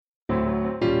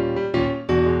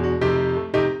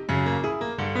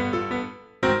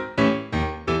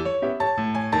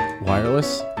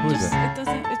wireless? Who is it?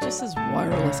 It just says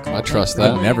wireless call. I trust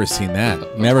that. I've never seen that.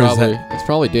 It's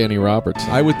probably Danny Roberts.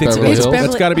 I would think so. Beverly Hills.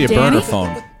 That's got to be a Danny? burner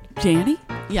phone. Danny?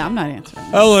 Yeah, I'm not answering.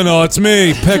 Eleanor, it's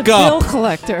me. Pick The bill up.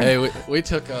 collector. Hey, we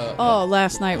took a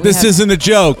last night This isn't a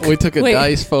joke. we took a Wait.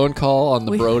 dice phone call on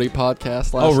the Brody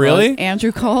podcast last Oh, really? night.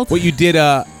 Andrew called. What you did?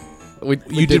 We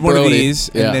did one of Brody. these,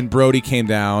 Yeah. and then Brody came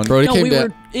down. Brody No, came we down.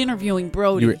 were interviewing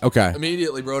Brody. Okay.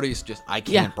 Immediately, Brody's just, I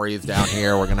Yeah. can't breathe down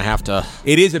here. We're going to have to.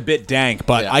 It is a bit dank,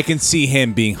 but Yeah. I can see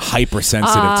him being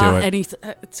hypersensitive to it. And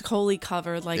it's wholly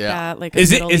covered like Yeah. that. Like a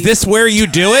Is Middle this where you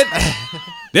do it?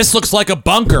 This looks like a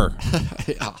bunker.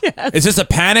 Yes. Is this a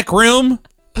panic room?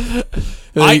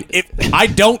 I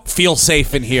don't feel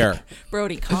safe in here.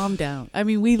 Brody, calm down. I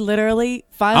mean, we literally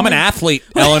finally. I'm an athlete,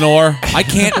 Eleanor. I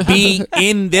can't be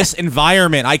in this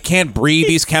environment. I can't breathe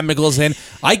these chemicals in.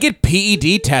 I get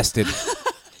PED tested.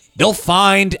 They'll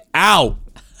find out.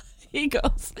 He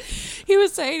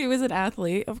was saying he was an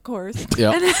athlete, of course.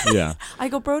 Yeah. And then Yeah. I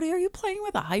go, Brody, are you playing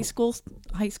with a high school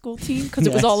team? Because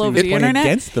it Yes, was all he over was the playing internet.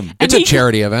 against them. And It's a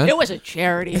charity event. It was a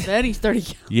charity event. He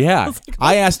started. Yeah. I was like,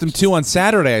 I asked him too on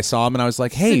Saturday. I saw him and I was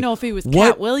like, I hey, didn't know if he was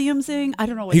what? Cat Williamsing. I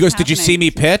don't know what He goes, did you see me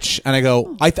pitch? And I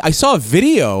go, I saw a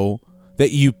video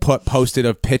that you posted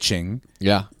of pitching.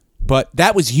 Yeah. But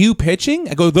that was you pitching?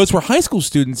 I go, those were high school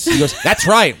students. He goes, that's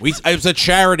right. It was a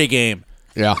charity game.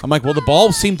 Yeah. I'm like, well, the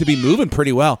ball seemed to be moving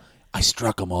pretty well. I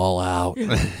struck them all out.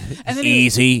 And then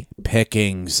Easy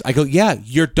pickings. I go, yeah,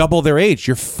 you're double their age.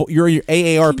 You're your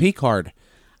AARP card.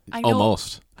 I know,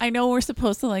 Almost. I know we're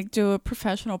supposed to do a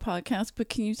professional podcast, but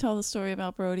can you tell the story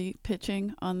about Brody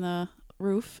pitching on the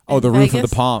roof? Oh, in the roof of Vegas?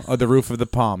 the palm. Oh, the roof of the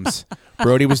Palms.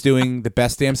 Brody was doing the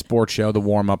Best Damn Sports Show, the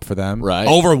warm up for them. Right.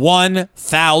 Over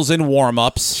 1,000 warm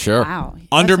ups. Sure. Wow.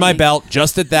 Under That's my amazing. belt,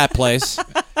 just at that place.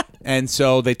 And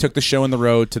so they took the show on the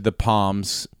road to the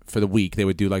Palms for the week. They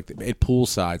would do at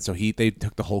poolside. So they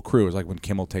took the whole crew. It was like when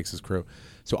Kimmel takes his crew.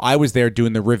 So I was there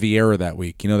doing the Riviera that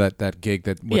week. You know that gig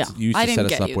that you used I to didn't set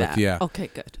us get up you with. that. Yeah. Okay,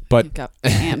 good. But You got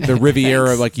banned. the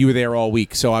Riviera, Thanks. you were there all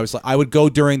week. So I was I would go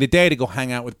during the day to go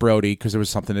hang out with Brody because there was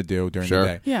something to do during Sure. the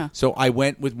day. Yeah. So I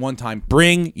went with one time,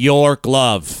 bring your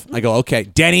glove. I go, okay,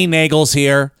 Denny Nagel's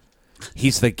here.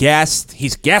 He's the guest.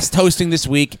 He's guest hosting this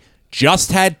week.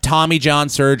 Just had Tommy John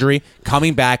surgery.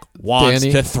 Coming back, wants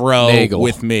Danny to throw Nagel.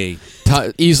 with me.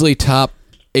 Easily top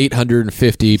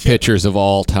 850 pitchers of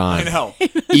all time. I know.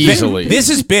 Easily. This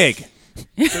is big.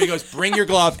 So he goes, bring your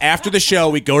glove. After the show,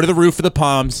 we go to the roof of the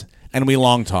Palms and we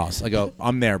long toss. I go,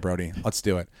 I'm there, Brody. Let's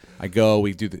do it. I go.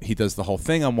 He does the whole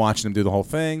thing. I'm watching him do the whole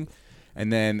thing.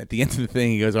 And then at the end of the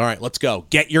thing, he goes, all right, let's go.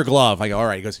 Get your glove. I go, all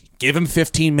right. He goes, give him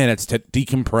 15 minutes to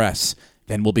decompress.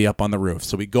 Then we'll be up on the roof.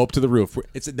 So we go up to the roof.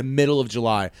 It's in the middle of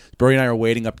July. Brody and I are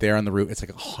waiting up there on the roof. It's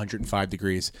like 105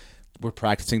 degrees. We're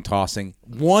practicing tossing.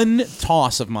 One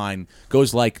toss of mine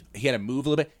goes he had to move a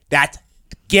little bit.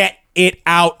 Get it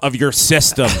out of your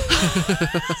system.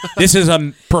 This is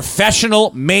a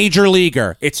professional major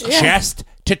leaguer. It's chest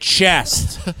to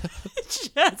chest.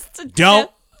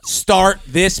 Don't start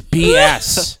this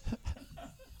BS.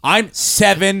 I'm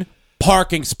 7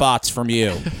 parking spots from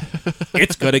you.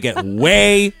 It's going to get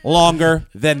way longer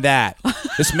than that.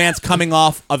 This man's coming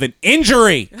off of an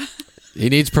injury. He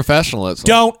needs professionalism.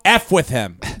 Don't F with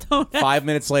him. 5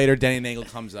 minutes later, Denny Nagel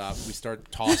comes up. We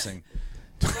start tossing.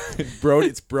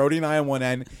 It's Brody and I on one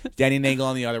end, Denny Nagel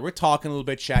on the other. We're talking a little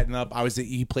bit, chatting up.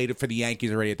 He played it for the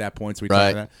Yankees already at that point, so we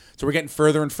talked about that. So we're getting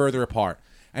further and further apart.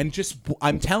 And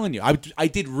I'm telling you, I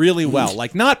did really well.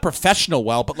 Not professional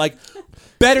well, but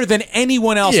better than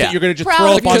anyone else that you're going to just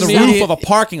throw up on the roof of a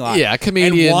parking lot. Yeah,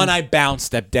 comedian. And one I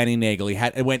bounced at Denny Nagel.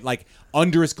 It went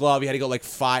under his glove. He had to go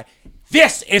 5.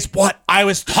 This is what I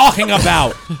was talking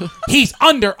about. He's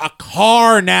under a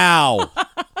car now.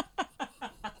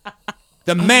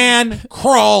 The man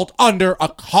crawled under a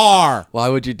car. Why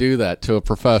would you do that to a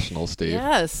professional, Steve?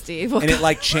 Yes, Steve. And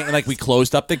it we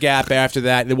closed up the gap after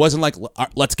that. It wasn't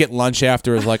let's get lunch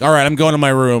after. It was all right, I'm going to my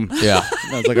room. Yeah.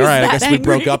 I was all right, I guess we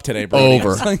broke up today, bro.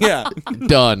 Over. Yeah.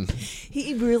 Done.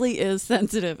 He really is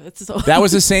sensitive. It's so. That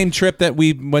was the same trip that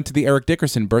we went to the Eric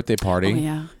Dickerson birthday party. Oh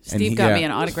yeah, And Steve got me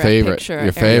an autograph Favorite. picture. Your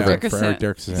Eric favorite. For Eric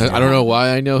Dickerson. I don't know why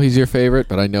I know he's your favorite,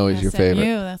 but I know he's your That's favorite.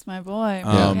 You. That's my boy.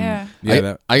 Yeah.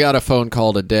 I got a phone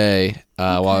call today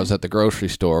while I was at the grocery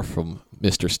store from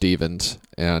Mr. Stevens,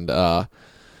 and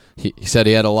he said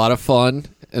he had a lot of fun,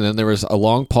 and then there was a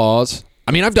long pause.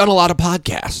 I mean, I've done a lot of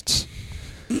podcasts.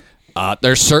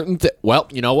 There's certain well,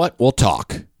 you know what? We'll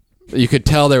talk. You could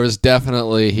tell there was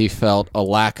definitely, he felt a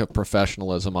lack of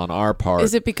professionalism on our part.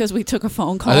 Is it because we took a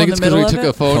phone call I think in it's the because middle we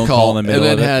of took a it? phone call in the and middle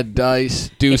then of it. had Dice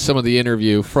do some of the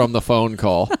interview from the phone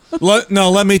call.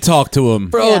 Let me talk to him.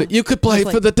 Bro, Yeah. you could play I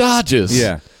was for like- the Dodgers.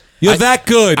 Yeah. You're that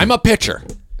good. I'm a pitcher.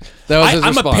 That was his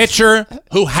I'm a response. pitcher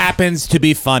who happens to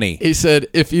be funny. He said,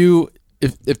 if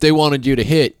they wanted you to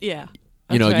hit, Yeah.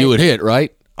 you know, That's you right. would hit,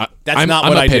 right? That's not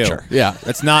what I'm I a pitcher. do. Yeah.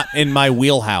 That's not in my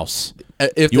wheelhouse.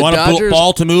 If You the want a Dodgers,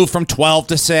 ball to move from 12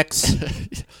 to 6?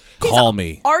 Call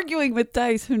me. Arguing with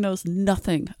Dice, who knows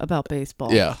nothing about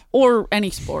baseball. Yeah. Or any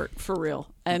sport, for real.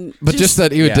 And but just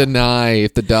that he would Yeah. deny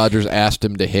if the Dodgers asked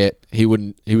him to hit, he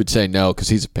would say no because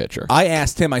he's a pitcher. I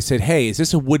asked him, I said, hey, is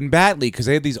this a wooden bat league? Because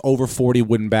they have these over 40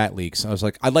 wooden bat leagues. I was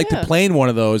like, I'd like to Yeah. play in one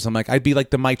of those. I'm like, I'd be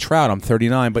like the Mike Trout. I'm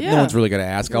 39, but no Yeah. one's really going to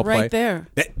ask. You're I'll play. right there.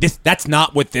 That's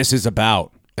not what this is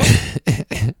about.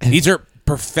 These are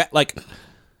perfect. Like,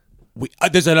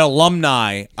 there's an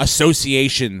alumni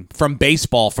association from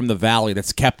baseball from the Valley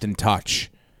that's kept in touch.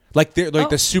 Like they're like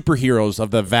the superheroes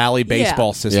of the Valley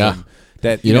baseball system. Yeah.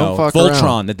 That You you don't know, fuck Voltron,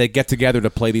 around. that they get together to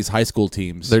play these high school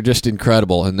teams. They're just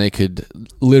incredible, and they could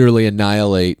literally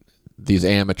annihilate these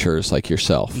amateurs like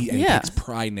yourself. He Yeah. takes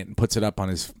pride in it and puts it up on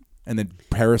his, and then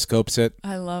periscopes it.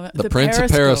 I love it. The Prince of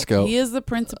Periscope. He is the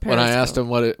Prince of When Periscope. I asked him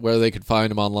where they could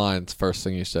find him online, it's the first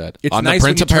thing you said. It's On nice the when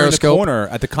Prince you of turn the Periscope. corner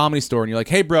at the Comedy Store and you're like,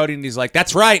 "Hey, Brody," and he's like,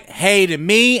 "That's right, hey to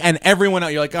me and everyone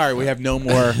else." You're like, "All right, we have no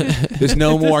more. There's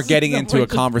no more getting into a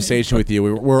conversation with you.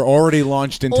 We're already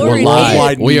launched into Or a it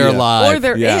worldwide is. We are media." live. Or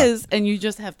there is, Yeah. and you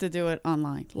just have to do it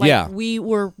online. Like Yeah. we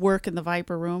were working the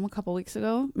Viper Room a couple weeks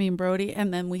ago, me and Brody,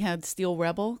 and then we had Steel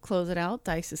Rebel close it out,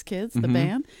 Dice's Kids, the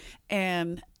band,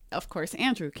 and of course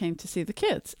Andrew came to see the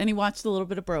kids, and he watched a little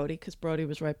bit of Brody because Brody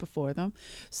was right before them.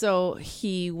 So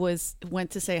he went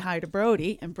to say hi to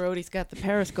Brody, and Brody's got the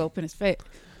periscope in his face.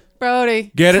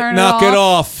 Brody, Get it, turn knock it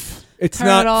off. It's Turn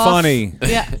not it off. funny.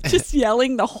 Yeah, just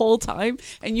yelling the whole time,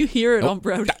 and you hear it on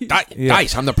Brody.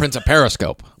 Dice, I'm the Prince of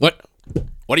Periscope. What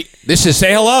do you? This is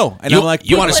Say hello, and You- I'm like,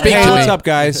 you wanna speak hey, to what's me?" up,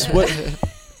 guys? What?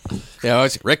 Yeah,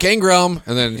 it's Rick Ingram,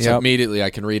 and then Yep. immediately I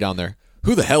can read on there.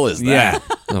 Who the hell is Yeah.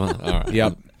 that? All right.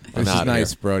 Yep. This is outta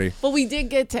nice, here. Brody. But we did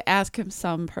get to ask him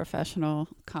some professional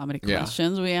comedy Yeah.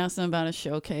 questions. We asked him about his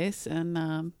showcase,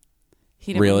 and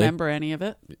he didn't Really? remember any of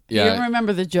it. Yeah. He didn't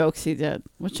remember the jokes he did,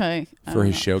 which I For don't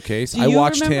his know. showcase, Do I you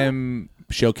watched remember? him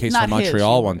showcase Not for his,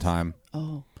 Montreal yours. one time.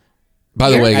 Oh,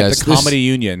 By the way, at guys, the Comedy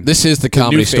Union. this is the new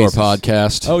Comedy Store faces.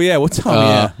 podcast. Oh yeah, what's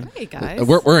up? hey guys.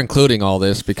 We're including all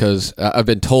this because I've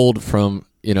been told from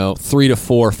 3 to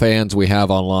 4 fans we have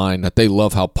online that they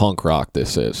love how punk rock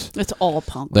this is. It's all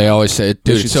punk. They always say, They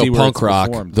dude, should it's so see where punk it's rock,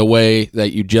 performed. the way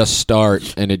that you just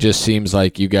start, and it just seems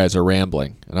like you guys are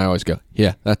rambling. And I always go,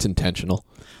 yeah, that's intentional.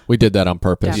 We did that on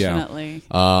purpose. Yeah. Definitely.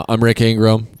 I'm Rick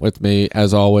Ingram, with me,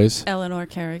 as always. Eleanor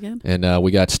Kerrigan. And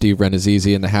we got Steve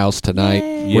Rannazzisi in the house tonight.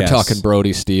 Yay. We're Yes. talking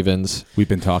Brody Stevens. We've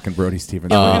been talking Brody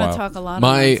Stevens. Yeah, for we're a going while. to talk a lot of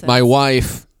My nonsense.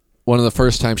 wife, one of the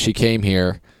first times she came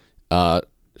here,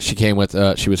 she came with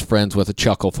she was friends with a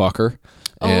chuckle fucker,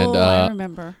 and I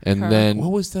remember. and her. then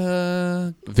What was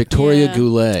the? Victoria Yeah.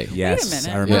 Goulet. Yes, minute.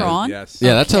 I remember. We're on? Yes.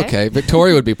 Yeah, that's Okay. okay.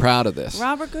 Victoria would be proud of this.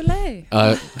 Robert Goulet.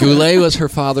 Goulet was her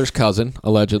father's cousin,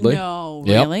 allegedly. No,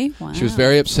 Yep. really? Wow. She was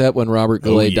very upset when Robert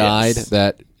Goulet yes. died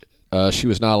that she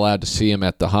was not allowed to see him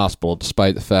at the hospital,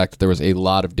 despite the fact that there was a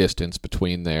lot of distance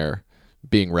between their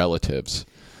being relatives.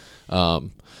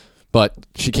 But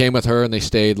she came with her, and they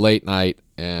stayed late night.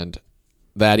 And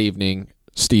that evening,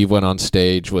 Steve went on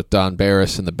stage with Don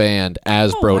Barris and the band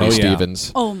as Brody wow. Oh, yeah.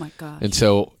 Stevens. Oh my gosh. And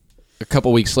so a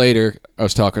couple weeks later, I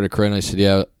was talking to Corinne. I said,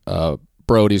 yeah,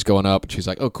 Brody's going up. And she's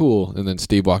like, oh, cool. And then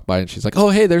Steve walked by, and she's like, oh,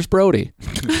 hey, there's Brody.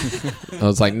 I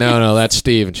was like, no, that's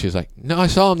Steve. And she's like, no, I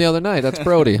saw him the other night. That's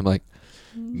Brody. I'm like,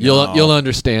 you'll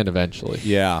understand eventually.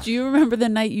 Yeah. Do you remember the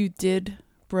night you did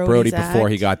Brody's Brody before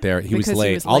act? he got there, he was Because late.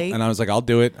 he was late? And I was like, I'll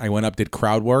do it. I went up, did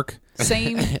crowd work.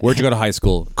 Same. Where'd you go to high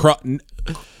school?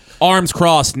 Arms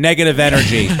crossed, negative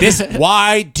energy.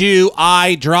 Why do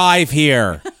I drive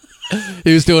here?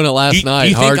 He was doing it last night.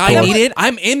 You think I hardcore. need it?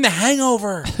 I'm in the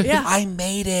Hangover. Yeah. I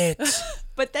made it.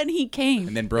 But then he came.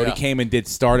 And then Brody Yeah. came and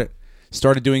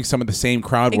started doing some of the same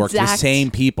crowd work, the Exact.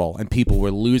 same people, and people were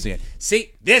losing it.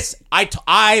 See,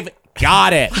 I've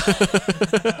got it.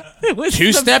 It was 2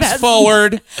 the steps best.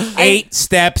 forward, 8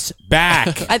 steps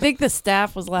back. I think the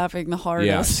staff was laughing the hardest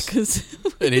Yes. because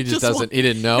And he just doesn't. He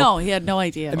didn't know. No, he had no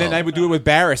idea. And then I would do it with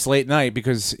Barris late night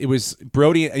because it was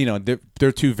Brody. You know,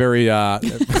 they're two very I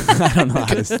don't know how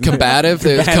to Combative.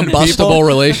 There's combative combustible people.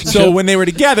 relationship. So when they were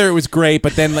together, it was great,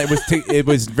 but then it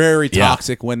was very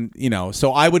toxic when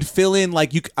So I would fill in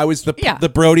like I was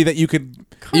the Brody that you could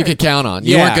count on.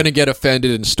 You weren't going to get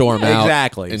offended and storm out.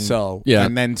 Exactly. And,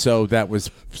 so that was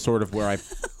sort of where I.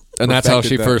 And that's how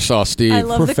she first saw Steve. I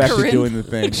love the Perfected Corinne. doing the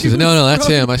thing. She said, "No, that's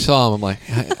him. I saw him." I'm like,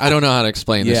 I don't know how to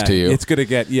explain this to you. It's gonna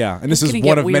get and this It's is gonna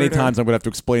one get of many weirder. times I'm gonna have to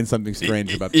explain something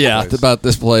strange about this place. about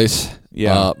this place.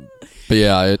 Yeah. But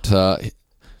yeah, it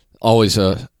always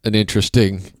an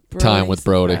interesting time with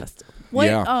Brody. Brody's the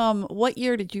best. What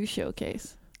year did you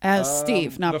showcase as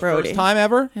Steve, not the Brody? first time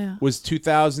ever Yeah. was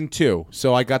 2002.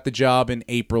 So I got the job in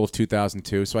April of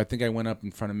 2002. So I think I went up in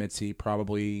front of Mitzi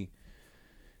probably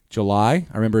July.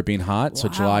 I remember it being hot. So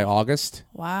Wow. July, August.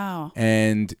 Wow.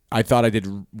 And I thought I did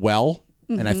well,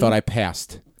 and I thought I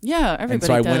passed. Yeah, everybody And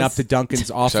so I does. went up to Duncan's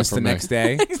office for the me. next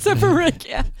day. Except for Rick,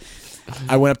 yeah.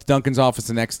 I went up to Duncan's office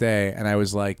the next day, and I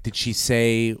was like, "Did she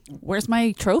say?" Where's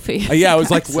my trophy? Yeah, I was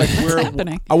like, What's "Where?"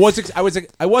 happening? I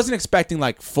wasn't expecting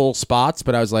like full spots,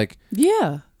 but I was like,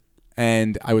 Yeah.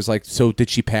 and I was like, "So did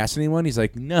she pass anyone?" He's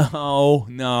like, "No."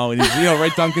 And he's,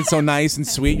 right? Duncan's so nice and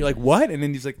sweet. You're like, "What?" And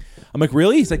then he's like, "I'm like,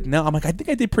 really?" He's like, "No." I'm like, "I think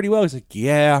I did pretty well." He's like,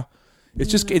 "Yeah." It's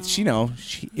just it's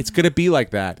it's gonna be like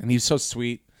that, and he's so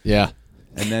sweet. Yeah.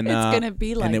 And then It's gonna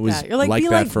be like and it was that. You're like, like be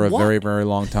that like, for a what? very, very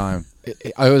long time.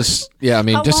 I was, I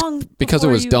mean, How just long because it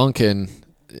before was you- Duncan,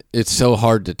 it's so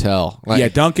hard to tell. Like, Yeah,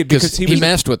 Duncan, because he was-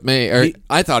 messed with me, or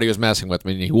I thought he was messing with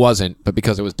me, and he wasn't. But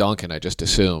because it was Duncan, I just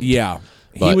assumed. Yeah,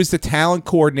 he But- was the talent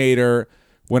coordinator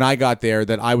when I got there.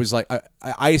 That I was like,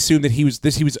 I assumed that he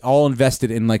was all invested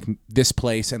in like this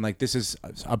place, and like this is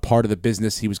a part of the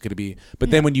business he was going to be. But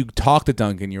then when you talk to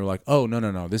Duncan, you're like, oh no,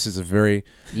 this is a very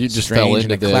You just strange fell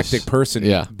and into eclectic this. person,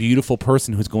 Yeah. beautiful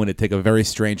person who's going to take a very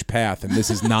strange path, and this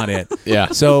is not it. Yeah.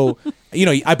 So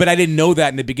but I didn't know that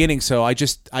in the beginning. So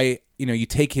you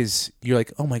take you're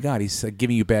like, oh my God, he's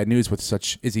giving you bad news with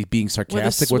such. Is he being With a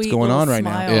sarcastic? What's sweet going little on right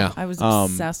smile. now? Yeah. I was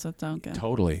obsessed with Duncan.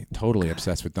 Totally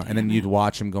obsessed with Duncan. And then you'd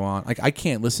watch him go on. Like I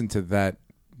can't listen to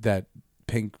that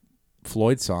Pink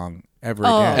Floyd song ever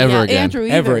again. Ever yeah, again. Andrew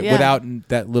either, Ever yeah. without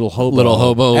that little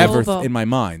hobo. ever Hobo. in my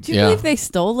mind. Do you Yeah. believe they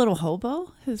stole Little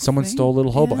Hobo? His Someone thing? stole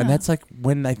Little Hobo, Yeah. and that's like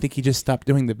when I think he just stopped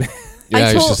doing the. Yeah,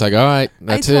 he's told- just like, all right,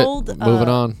 that's I told, it. Moving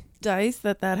on. Dice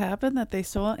that happened, that they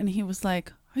saw it, and he was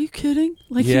like, "Are you kidding?"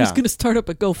 Like he Yeah. was going to start up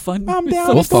a GoFundMe. I'm down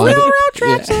We'll with the find it. railroad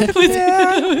tracks.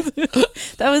 Yeah.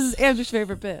 That was Andrew's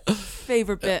favorite bit.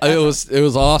 Favorite bit. It ever.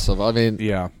 was awesome. I mean,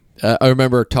 Yeah. I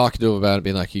remember talking to him about it,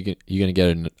 being like, "You gonna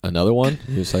get another one?"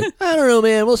 He was like, "I don't know,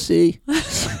 man. We'll see."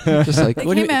 Just like, what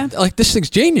do hey, you man. like? This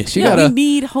thing's genius. You Yeah, gotta. we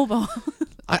need Hobo.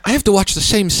 I have to watch the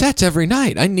same sets every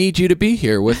night. I need you to be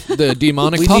here with the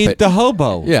demonic We puppet. need the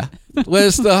hobo. Yeah.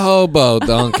 Where's the hobo,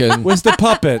 Duncan? Where's the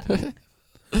puppet?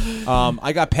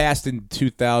 I got passed in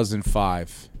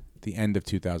 2005, the end of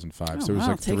 2005. so it was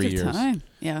like take 3 your years. Time.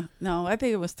 Yeah. No, I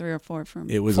think it was 3 or 4 from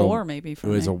It was 4 maybe for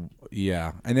It was me.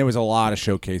 and there was a lot of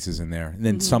showcases in there, and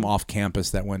then some Mm-hmm. off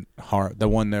campus that went hard. The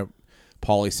one that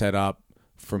Paulie set up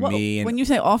for me, and when you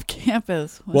say off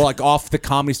campus, well, like off the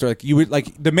Comedy Store, like you would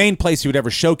like the main place you would ever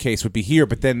showcase would be here,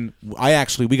 but then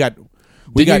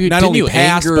we got not only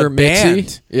passed anger but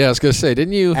banned Yeah, I was gonna say,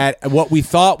 didn't you? at what we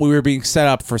thought we were being set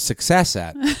up for success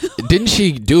at. Didn't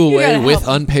she do away gotta with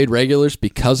help. unpaid regulars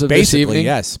because of this Basically, evening?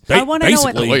 yes. I wanna know what-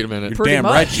 Basically, Wait a minute. You're Pretty damn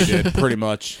right much. she did. Pretty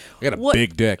much. I got a What-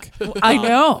 big dick. I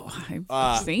know.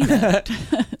 I've seen it.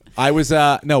 I was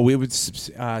we would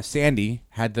Sandy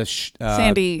had the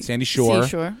Sandy Shore.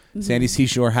 Seashore. Mm-hmm. Sandy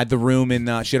Seashore had the room in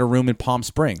she had a room in Palm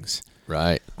Springs.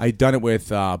 Right. I'd done it with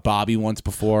Bobby once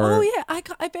before. Oh yeah,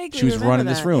 I vaguely She was remember running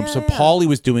that. this room. Yeah, so yeah. Paulie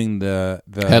was doing the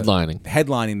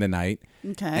Headlining the night.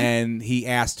 Okay. And he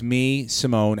asked me,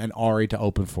 Simone, and Ari to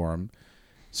open for him.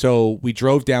 So we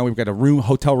drove down. We've got a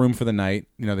hotel room for the night.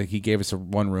 That he gave us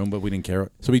one room, but we didn't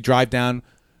care. So we drive down.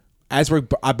 As we're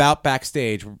about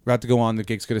backstage, we're about to go on. The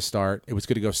gig's going to start. It was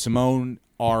going to go Simone,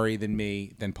 Ari, then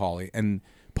me, then Paulie. And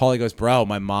Paulie goes, "Bro,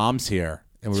 my mom's here."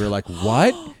 And we were like,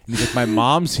 "What?" And he's like, "My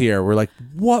mom's here." We're like,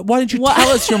 "What? Why didn't you tell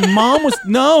us your mom was?"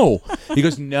 No. He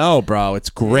goes, "No, bro, it's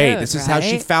great. Dude, this is how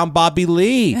she right? found Bobby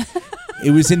Lee.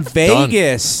 It was in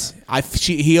Vegas.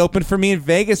 He opened for me in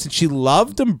Vegas, and she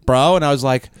loved him, bro." And I was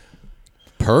like,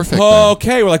 Perfect. "Oh,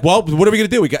 okay." We're like, "Well, what are we gonna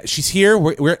do? She's here.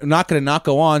 We're not gonna not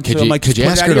go on." Could so I'm you- like, could you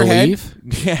 "Just ask put it her out to of your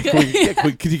leave? head."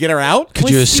 Yeah, could you get her out? Could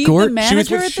Was you Steve escort? the She was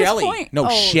manager with at this Shelley. point? No,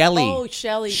 Shelley. Oh,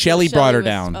 Shelley. Shelley brought her was-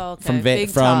 down okay, from big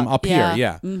from top. up here. Yeah.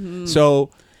 Yeah. Mm-hmm. So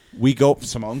we go.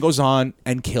 Simone goes on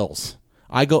and kills.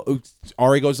 I go.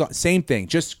 Ari goes on. Same thing.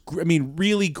 Just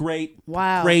really great.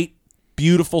 Wow. Great,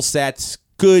 beautiful sets.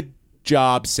 Good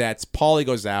job sets. Paulie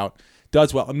goes out,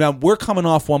 does well. Now we're coming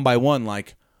off one by one.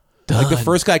 Like the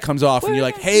first guy comes off, and you're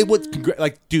like, "Hey, what's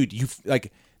like, dude? You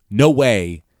like, no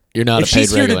way." You're not if a paid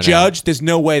she's here to regular judge, now. there's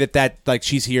no way that like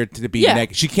she's here to be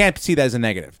negative. She can't see that as a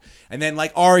negative. And then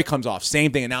like Ari comes off,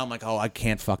 same thing. And now I'm like, oh, I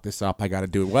can't fuck this up. I got to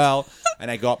do it well.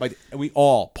 And I go up.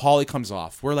 Paulie comes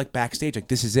off. We're like backstage, like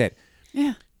this is it.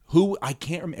 Yeah. Who I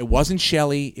can't remember. It wasn't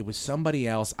Shelley. It was somebody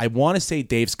else. I want to say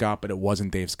Dave Scott, but it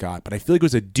wasn't Dave Scott. But I feel like it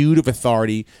was a dude of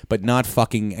authority, but not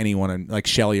fucking anyone like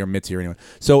Shelley or Mitzi or anyone.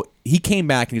 So he came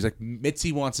back and he's like,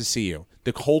 Mitzi wants to see you.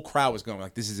 The whole crowd was going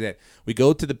like, this is it. We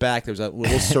go to the back. There's a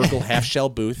little circle half shell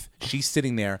booth. She's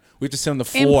sitting there. We have to sit on the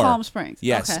floor. In Palm Springs.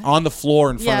 Yes, Okay. on the floor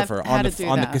in front of her I've on had the to do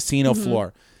on the that. casino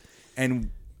floor. And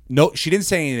no, she didn't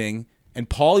say anything. And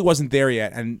Paulie wasn't there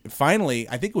yet. And finally,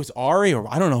 I think it was Ari or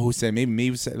I don't know who said. Maybe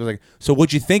me said. It was like, so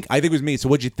what'd you think? I think it was me. So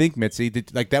what'd you think, Mitzi?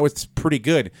 Like that was pretty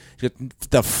good. She goes,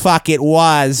 the fuck it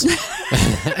was.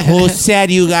 Who said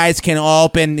you guys can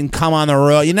open and come on the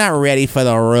road? You're not ready for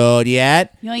the road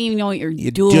yet. You don't even know what you're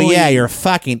doing. Yeah, you're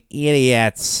fucking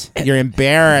idiots. You're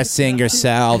embarrassing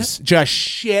yourselves. Just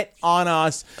shit on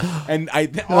us. And Ari, I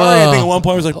think at one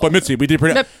point was like, but Mitzi, we did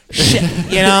pretty shit.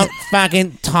 You don't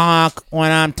fucking talk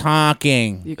when I'm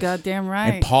talking. You goddamn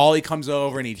right. And Paulie comes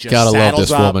over and he just Gotta love saddles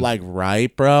this up woman. like,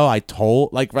 right, bro? I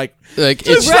told like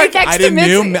it's right next to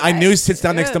Mitzi. I knew sits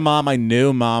down next to mom. I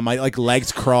knew mom. I like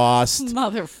legs crossed.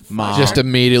 Motherfucker. Mom. just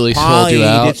immediately sold Paulie you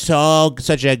out. did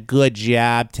such a good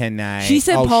job tonight. She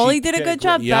said Paulie did a good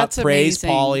job? Yep, That's praised amazing.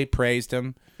 Paulie, praised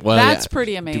him. Well, That's yeah.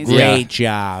 pretty amazing. Great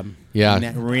job.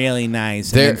 Yeah. Really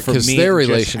nice. And then for Because me, their just-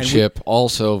 relationship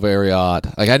also very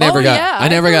odd. Like I never got yeah, I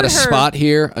never I've got a heard her. spot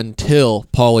here until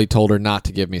Paulie told her not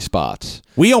to give me spots.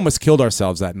 we almost killed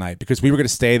ourselves that night because we were going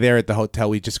to stay there at the hotel.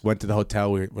 We just went to the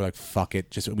hotel. We were like, fuck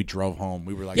it. We drove home.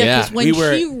 We were like, Yeah, Yeah. because when we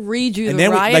were, she read you and the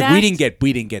then riot act,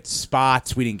 we didn't get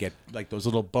spots. We didn't get like those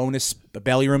little bonus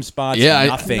belly room spots. Yeah,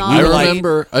 nothing. I We were like-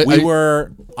 remember- we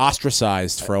were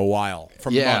ostracized for a while,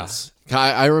 for months.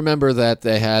 I remember that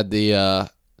they had the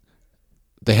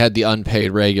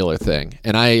unpaid regular thing,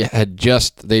 and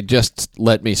they just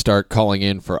let me start calling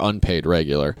in for unpaid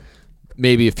regular,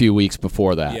 maybe a few weeks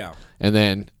before that. Yeah. And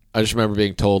then I just remember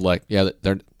being told like, yeah,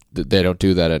 they don't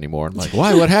do that anymore. I'm like,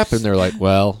 why? What happened? They're like,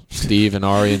 well, Steve and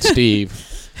Ari and Steve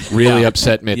really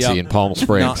upset Mitzi Yep. in Palm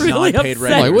Springs. Really non-paid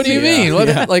upset. I'm like, what do you regulars. mean?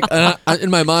 Yeah. What, like,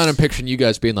 in my mind, I'm picturing you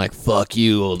guys being like, "Fuck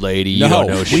you, old lady. You don't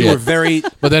know shit." we were very.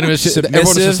 But then it was just, everyone was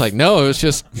submissive. just like, no, it was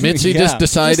just Mitzi Yeah. just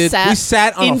decided Just We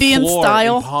sat on Indian a floor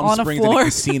style in Palm on a Springs floor. in a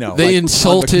casino. they like, on the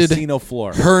insulted casino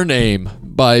floor. her name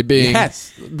by being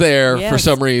Yes. there for Yes.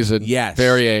 some reason. Yes.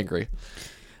 Very angry.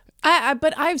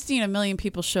 but I've seen a million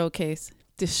people showcase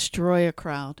destroy a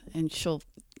crowd, and she'll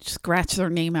scratch their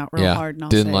name out real Yeah, hard. And I'll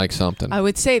didn't say, like something. I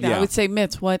would say that. Yeah. I would say,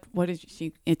 Mitz, what did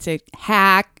she? It's a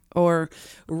hack or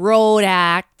road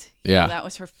act. You Yeah. know, that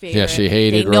was her favorite. Yeah, she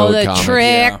hated They know road the comics.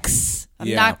 tricks. I'm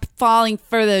Yeah. not falling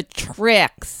for the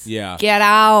tricks. Yeah. Get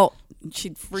out.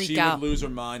 She'd freak She out. would lose her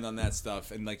mind on that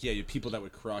stuff, and like, yeah, you people that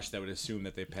would crush that would assume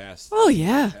that they passed. Oh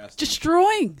yeah, Fantastic.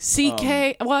 destroying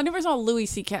CK. Well, I never saw Louis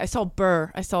CK. I saw Burr.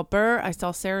 I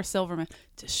saw Sarah Silverman.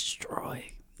 Destroy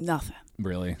nothing.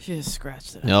 Really? She just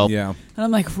scratched it. Nope. Yeah. And I'm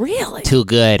like, really? Too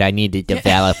good. I need to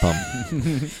develop them.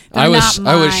 I was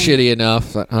not mine. shitty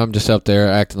enough. That I'm just up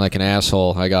there acting like an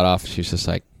asshole. I got off. She's just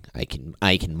like, I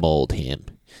can mold him.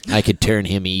 I could turn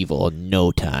him evil in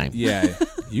no time. Yeah.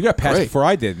 You got passed Great. before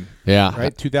I did, yeah,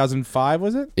 right? 2005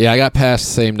 was it? Yeah, I got passed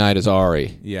the same night as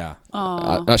Ari. Yeah.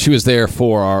 She was there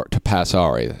to pass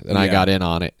Ari, and I Yeah. got in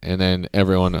on it. And then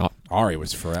everyone, Ari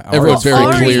was forever. Everyone was very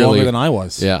 4 years clearly- longer than I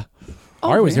was. yeah.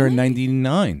 Ari was there in really?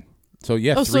 '99. So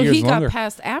yeah, Oh, 3 so years he longer. got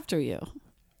passed after you.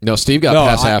 No, Steve got No,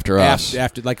 passed after us.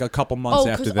 After like a couple months Oh,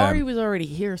 after because them. Ari was already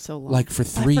here so long. Like for I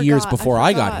 3 years forgot, before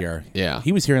I got forgot. here. Yeah.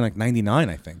 He was here in like '99,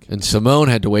 I think. And Simone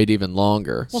had to wait even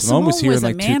longer. Well, Simone was here in a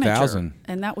like manager, 2000.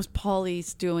 and that was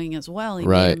Paulie's doing as well. He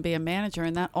Right. made him be a manager,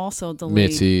 and that also delayed.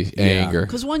 Mitzi, Yeah. anger.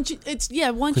 Because once you, once 'Cause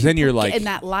you then you're put like- in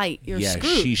that light, you're Yeah,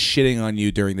 screwed. she's shitting on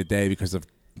you during the day because of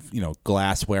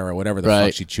glassware or whatever the Right.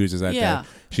 fuck she chooses that Yeah. day.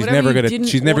 She's Whatever never you gonna didn't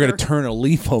she's never gonna order. turn a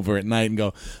leaf over at night and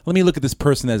go, let me look at this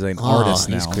person as an Oh, artist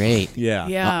now. he's great. Yeah.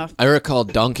 yeah. I recall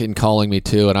Duncan calling me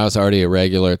too, and I was already a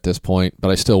regular at this point, but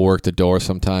I still worked the door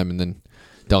sometime. And then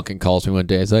Duncan calls me one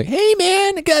day. He's like, "Hey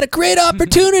man, I got a great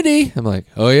opportunity." I'm like,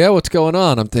 "Oh yeah, what's going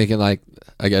on?" I'm thinking like,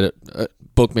 I got to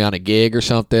book me on a gig or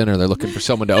something, or they're looking for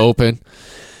someone to open.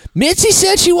 Mitzi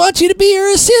said she wants you to be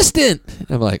her assistant.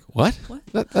 And I'm like, what?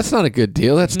 That's not a good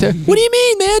deal. That's terrible. What do you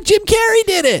mean, man? Jim Carrey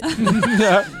did it.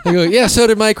 I go, yeah, so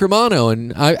did Mike Romano,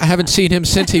 and I haven't seen him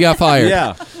since he got fired.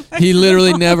 Yeah. He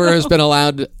literally never has been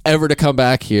allowed ever to come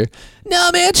back here. No,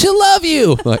 man, she'll love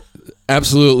you. Like,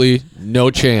 absolutely no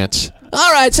chance.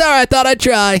 All right, sorry, I thought I'd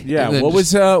try. Yeah, And then what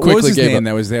was quickly his gave name up.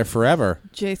 that was there forever?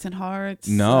 Jason Hart.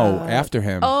 No, after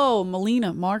him. Oh,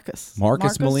 Molina, Marcus.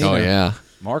 Marcus Molina. Oh, yeah.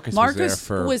 Marcus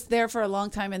was there for a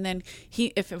long time, and then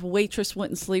if a waitress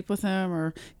wouldn't sleep with him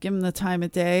or give him the time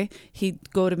of day,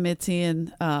 he'd go to Mitzi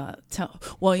and tell,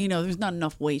 well, there's not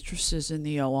enough waitresses in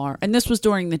the OR. And this was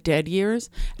during the dead years,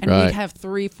 and Right. we'd have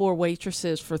 3-4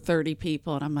 waitresses for 30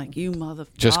 people, and I'm like, you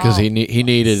motherfucker. Just because he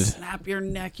needed snap your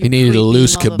neck. he needed a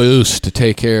loose caboose to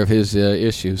take care of his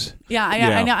issues. Yeah,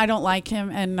 I know. I don't like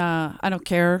him, and I don't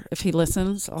care if he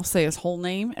listens. I'll say his whole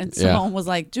name. And Simone was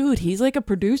like, "Dude, he's like a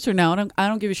producer now. I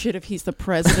don't give a shit if he's the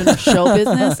president of show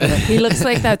business. He looks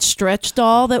like that Stretch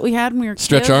doll that we had when we were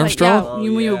Stretch kids. Armstrong? Like, when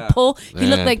you would pull, he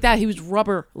looked like that. He was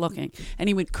rubber looking, and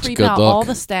he would creep good out look. all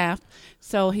the staff.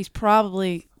 So he's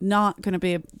probably not going to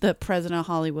be the president of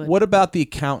Hollywood. What about the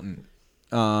accountant?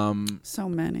 So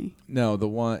many. No, the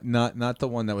one, not the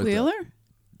one that was Wheeler?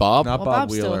 Bob? Not Well, Bob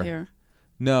Bob's Wheeler. still here.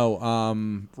 No,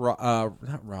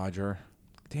 not Roger.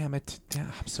 Damn it!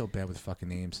 I'm so bad with fucking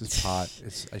names. This pot.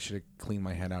 I should have cleaned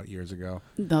my head out years ago.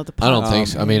 No, the I don't think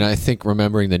so. I mean, I think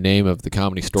remembering the name of the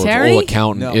Comedy Store's Terry? old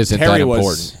accountant isn't Terry that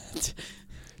was- important.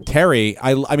 Terry,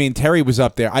 I mean Terry was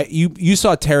up there. You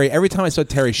saw Terry. Every time I saw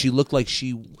Terry, she looked like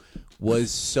she was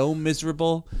so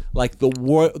miserable, like the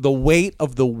weight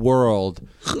of the world.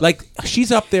 Like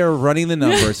she's up there running the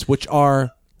numbers, which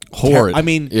are Horrid. I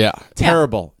mean, Yeah.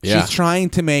 terrible. Yeah. She's trying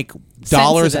to make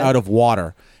dollars Sensitive. out of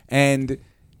water, and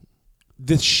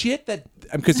the shit that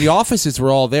because the offices were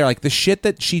all there, like the shit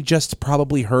that she just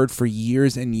probably heard for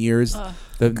years and years,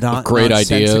 the Great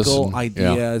nonsensical ideas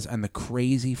ideas and the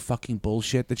crazy fucking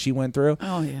bullshit that she went through.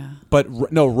 Oh, yeah.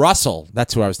 But no, Russell.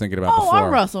 That's who I was thinking about Oh, before. our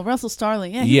Russell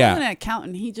Starling. Yeah, he Yeah. wasn't an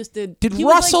accountant. He just did. Did he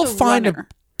was like Russell the find runner.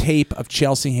 a tape of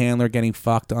Chelsea Handler getting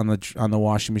fucked on the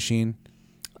washing machine?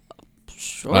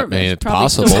 Sure, I mean, it's it's probably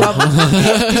possible.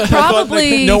 Still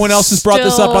probably. No one else has brought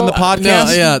this up on the still- podcast.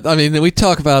 No, yeah. I mean, we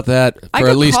talk about that I for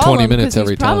could at least call 20 him minutes 'cause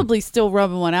every he's time. probably still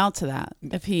rubbing one out to that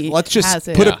if he Let's just has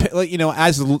it. put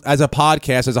as a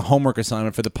podcast, as a homework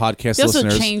assignment for the podcast He also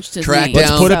listeners. changed his Track name. Let's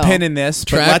down- put a so- pin in this. but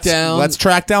Track down let's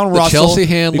track down the Russell Chelsea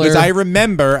Handler. because I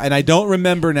remember, and I don't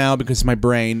remember now because of my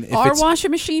brain. If Our it's,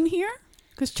 washing machine here?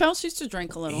 Because Chelsea used to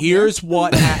drink a little. here's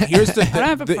what here's don't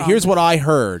have a problem. here's what I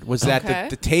heard was that Okay.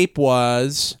 the tape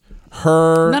was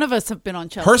her. None of us have been on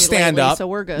Chelsea her stand lately, up. so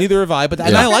we're good. Neither have I, but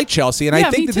and Yeah. I like Chelsea, and Yeah, I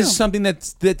think me that this is too. something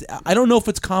that I don't know if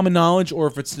it's common knowledge or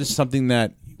if it's just something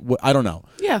that I don't know.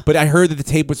 Yeah. But I heard that the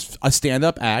tape was a stand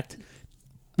up act.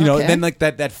 You know, Okay. and then like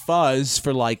that fuzz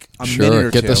for like a Sure, minute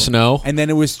or get two. the snow. And then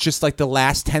it was just like the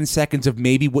last 10 seconds of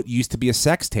maybe what used to be a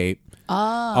sex tape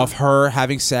of her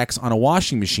having sex on a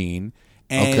washing machine.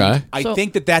 And Okay. I So-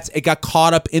 think it got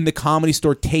caught up in the Comedy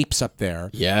Store tapes up there.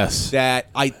 Yes. That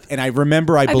I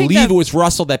remember I think believe that- it was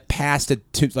Russell that passed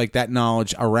it to like that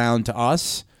knowledge around to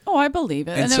us. Oh, I believe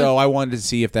it. And then so I wanted to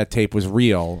see if that tape was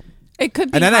real. it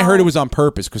could be. And then I how- heard it was on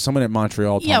purpose because someone at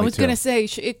Montreal told me Yeah, I was too. gonna say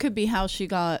it could be how she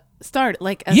got started.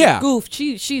 Like as Yeah. a goof,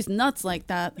 she's nuts like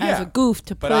that as Yeah. a goof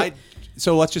to But put.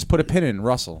 so let's just put a pin in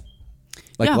Russell.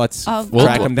 Like Yeah, let's I'll-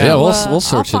 track him down. Yeah, we'll I'll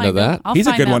search find into him. that. I'll He's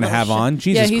a find good that one to little have shit. on. Yeah,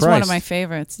 Jesus he's one of Christ. my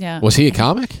favorites. Yeah. Was he a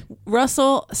comic?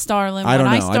 Russell Starlin. I don't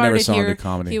when know. I I started never saw him here, do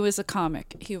comedy. he was a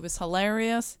comic. He was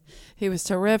hilarious. He was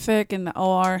terrific in the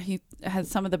OR. He had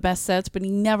some of the best sets, but he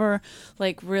never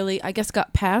like really, I guess,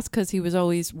 got passed because he was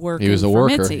always working. He was a for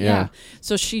worker, Mitzi. yeah.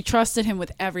 So she trusted him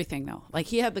with everything, though. Like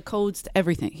he had the codes to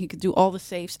everything. He could do all the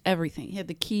safes, everything. He had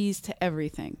the keys to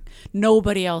everything.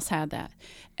 Nobody else had that.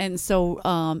 And so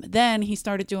then he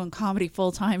started doing comedy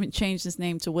full time and changed his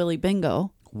name to Willie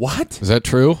Bingo. What? Is that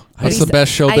true? That's the He's-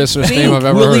 best show I business think name I've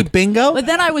ever Willie heard. Bingo? But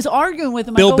then I was arguing with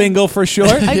him. Bill I go, Bingo for short?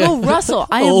 I go, Russell,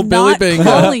 I Old am Billy not Bingo.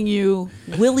 calling you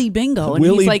Willie Bingo. And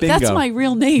Willie he's like, that's Bingo. my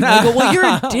real name. I go, well, you're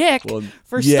a dick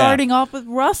for yeah. starting off with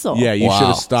Russell. Yeah, you Wow. should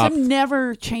have So stopped. I'm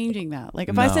never changing that. Like,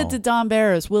 if I said No. to Don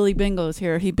Barris, Willie Bingo's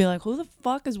here, he'd be like, who the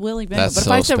fuck is Willie Bingo? That's but if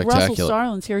so I said Russell spectacular.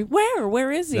 Starlin's here,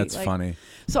 where is he? That's Like, funny.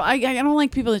 So I don't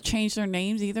like people that change their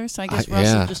names either. So I guess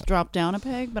Russell yeah. just dropped down a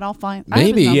peg, but I'll find. I have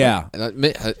his Maybe. number.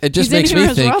 Yeah. It just He's in makes here me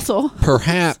as think Russell.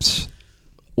 perhaps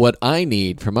what I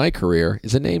need for my career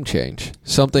is a name change.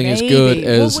 Something as Maybe. good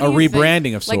Well, as what A do you think?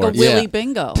 rebranding of Like a sorts. Willie Yeah.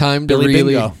 Bingo. time to Billy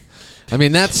really Bingo. I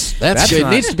mean, that's That's it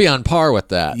not- needs to be on par with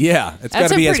that. Yeah, it's got That's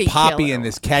to a be as pretty poppy killer and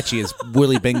as catchy as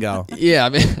Willy Bingo. Yeah, I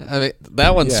mean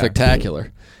that one's Yeah.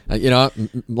 spectacular.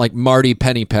 Like Marty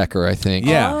Pennypecker, I think.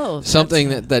 Yeah. Oh, Something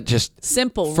that just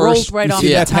simple First- rolls right you off see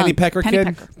the that tongue. Pennypecker kid?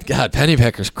 Pennypecker. God,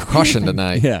 Pennypecker's crushing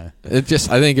tonight. Yeah. I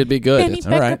think it'd be good. Penny It's-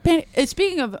 Pecker, right.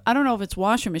 Speaking of, I don't know if it's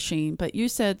washing machine, but you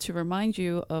said to remind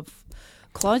you of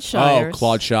Claude Oh, Shires.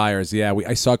 Claude Shires. Yeah,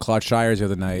 I saw Claude Shires the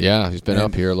other night. yeah, he's been And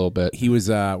up here a little bit. He was.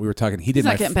 We were talking. He did He's my.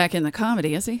 not getting back in the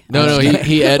comedy, is he? No,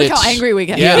 he edits. Look how angry we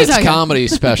get. He Yeah. edits He's not gonna- comedy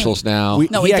specials now.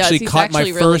 No, he he does. actually He's caught my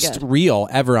actually really first good. reel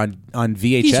ever on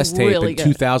VHS He's tape really in good.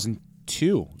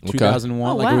 2002,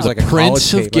 2001. Oh, Like it was wow. like a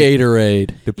Prince college of tape, like,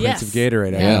 Gatorade. the Prince Yes. of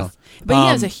Gatorade. I Yeah. know. But he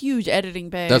has a huge editing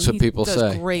bag. That's and what people does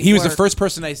say. Great He was the work. first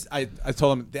person I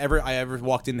told him I ever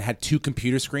walked in and had two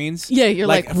computer screens. Yeah, you're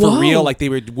like, for whoa. real. Like they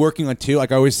were working on two.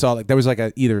 Like I always saw like there was like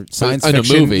a either science in a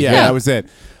fiction movie, Yeah, yeah. that was it.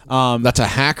 That's a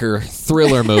hacker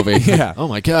thriller movie. Yeah. Oh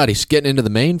my God, he's getting into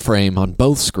the mainframe on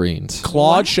both screens.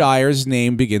 Claude Shire's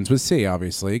name begins with C,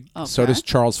 obviously. So Okay. does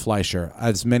Charles Fleischer.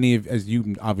 As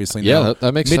you obviously Yeah, know.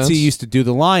 that makes Mitzi sense. used to do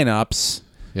the lineups.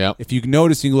 Yeah. If you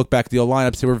notice, you can look back at the old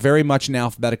lineups, they were very much in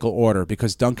alphabetical order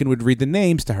because Duncan would read the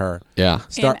names to her. Yeah.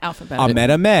 In alphabetical.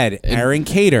 Ahmed, Aaron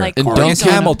Cater, Like Argus Duncan-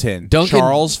 Hamilton, Duncan-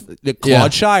 Charles, Claude Yeah.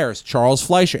 Shires, Charles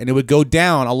Fleischer, and it would go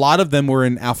down. A lot of them were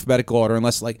in alphabetical order,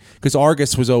 unless because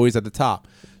Argus was always at the top.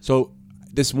 So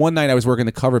this one night I was working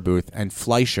the cover booth, and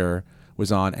Fleischer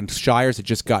was on, and Shires had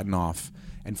just gotten off.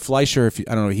 And Fleischer,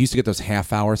 I don't know, he used to get those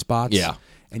half-hour spots. Yeah.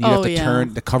 And you have Oh, to yeah.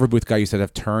 turn. The cover booth guy used to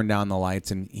have turn down the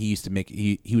lights, and he used to make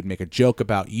he would make a joke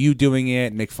about you doing it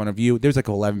and make fun of you. There's like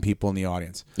 11 people in the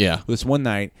audience. Yeah. Well, this one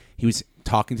night he was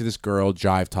talking to this girl,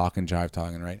 jive talking,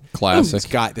 right?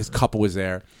 Classic. This couple was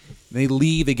there. They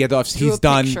leave. They get off. Drew He's a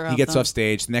done. picture He of gets them. off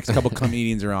stage. The next couple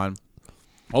comedians are on.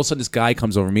 All of a sudden, this guy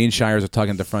comes over. Me and Shires are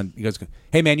talking at the front. He goes,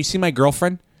 "Hey man, you see my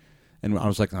girlfriend?" And I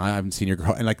was like, no, I haven't seen your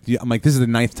girl. And I'm like, this is the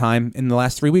 9th time in the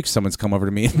last 3 weeks someone's come over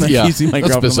to me. And like, Yeah. you see my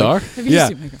That's girlfriend? I'm like, bizarre. Have you yeah.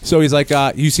 seen my girlfriend? So he's like, do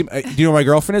you know who my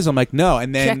girlfriend is? I'm like, no.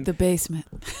 And then Check the basement.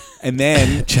 and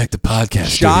then Check the podcast.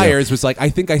 Shires was like, I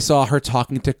think I saw her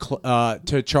talking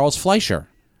to Charles Fleischer.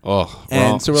 Oh, And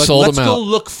well, so we're like, sold let's him go out.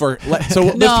 look for. So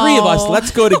the three of us,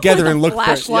 let's go together and look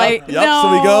Flashlight. for. Yep.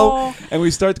 So we No. go and we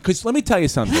start. Because let me tell you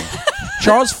something.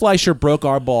 Charles Fleischer broke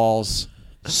our balls.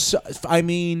 So, I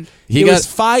mean, He there was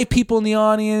got- 5 people in the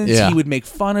audience. Yeah. He would make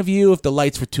fun of you if the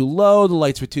lights were too low, the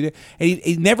lights were too. And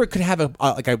he never could have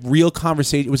a real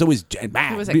conversation. It was always It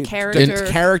was a character.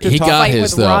 character He talk. got Fight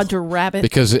his with though Roger Rabbit.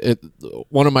 because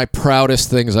one of my proudest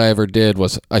things I ever did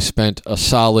was I spent a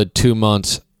solid 2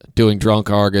 months doing drunk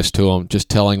Argus to him, just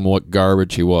telling him what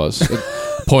garbage he was, and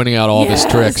pointing out all of his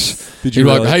Yes. tricks. Did He'd you be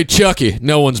really? like, "Hey Chucky,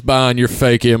 no one's buying your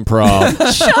fake improv."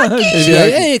 He'd be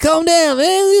like, "Hey, calm down,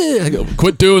 man. I go,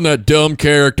 quit doing that dumb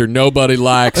character. Nobody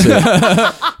likes it."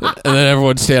 And then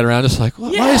everyone's standing around just like,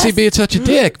 why is he being such a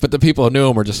dick? But the people who knew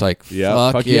him were just like,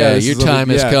 Yeah, fuck yeah, this your is time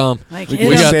has yeah. come. Like, We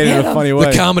hit him, say it in hit a him. funny way.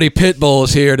 The comedy pit bull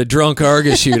is here to drunk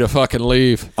Argus you to fucking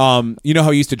leave. You know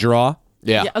how he used to draw?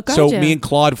 Yeah. Yeah, So gotcha. me and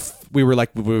Claude, we were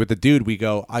with the dude.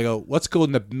 I go, let's go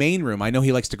in the main room. I know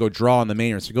he likes to go draw in the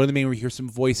main room. So we go to the main room. We hear some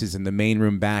voices in the main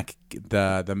room back,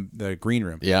 the green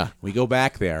room. Yeah. We go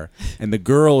back there, and the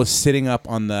girl is sitting up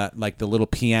on the little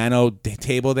piano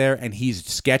table there, and he's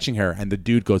sketching her. And the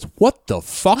dude goes, "What the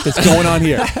fuck is going on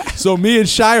here?" So me and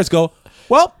Shires go,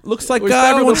 well, looks like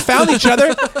everyone's found each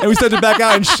other. And we started to back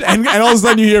out, and all of a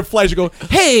sudden you hear Fleischer go,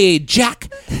 "Hey, Jack,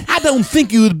 I don't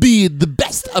think it would be the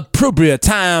best appropriate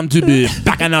time to be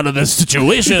backing out of this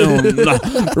situation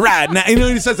right now." You know,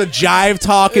 he says a jive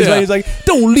talk. Yeah. He's like,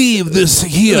 "Don't leave this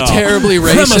here. Terribly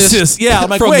premises." racist. Yeah, I'm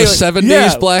like, From wait, the 70s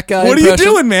yeah. black guy What are impression.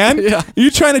 you doing, man? Yeah. Are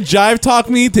you trying to jive talk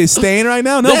me to staying right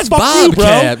now? No, That's fuck you, bro.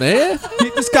 Bobcat, man.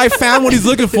 This guy found what he's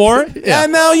looking for, Yeah.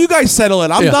 and now you guys settle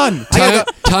it. I'm Yeah. done. I gotta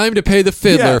go- Time to pay the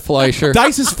fiddler, Yeah. Fleischer.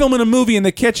 Dice is filming a movie in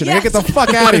the kitchen. I gotta get the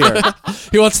fuck out of here.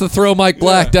 He wants to throw Mike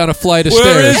Black down a flight of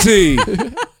Where stairs. is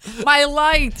he? My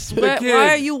lights. Why kid.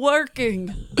 are you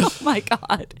working? Oh my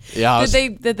god. Yeah, I was-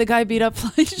 Did the guy beat up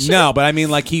Fleischer? No, but I mean,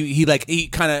 like he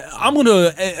kind of. I'm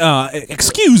gonna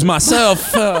excuse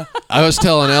myself. I was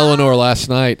telling Eleanor last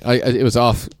night. It was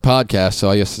off podcast, so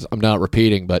I guess I'm not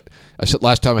repeating. But I said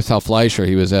last time I saw Fleischer,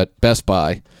 he was at Best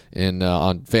Buy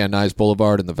on Van Nuys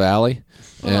Boulevard in the Valley,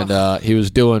 and he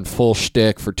was doing full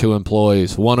shtick for 2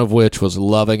 employees. One of which was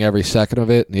loving every second of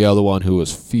it, and the other one who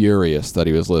was furious that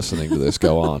he was listening to this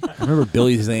go on. I remember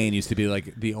Billy Zane used to be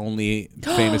like the only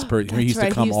famous person. He That's used right,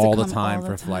 to come he used to all the come time all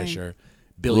for the time. Fleischer.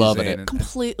 Billy Loving Zane. it. And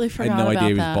Completely I forgot had no about idea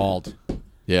he was that. bald.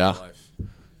 Yeah.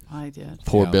 I did.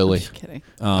 Poor Billy. Just kidding.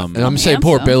 And I'm saying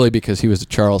poor Handsome. Billy because he was a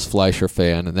Charles Fleischer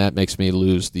fan, and that makes me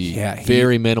lose the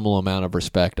very minimal amount of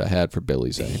respect I had for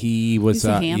Billy Zane. He was, He's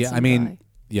a handsome I mean, guy.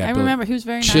 yeah. I Billy- remember he was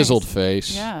very Chiseled nice.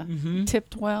 face. Yeah,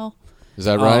 tipped well. Is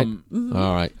that right? Mhm.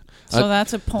 All right. So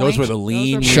that's a point. Those were the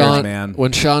lean Those years, were- Sean, man.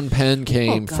 when Sean Penn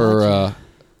came God, for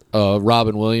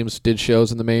Robin Williams did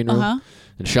shows in the main room, Uh-huh.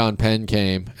 and Sean Penn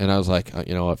came, and I was like,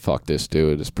 you know what, fuck this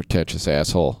dude, this pretentious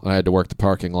asshole. And I had to work the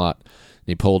parking lot. And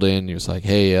he pulled in. He was like,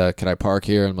 hey, can I park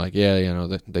here? I'm like, yeah, you know,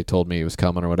 they told me he was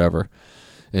coming or whatever.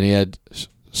 And he had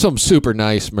some super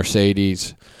nice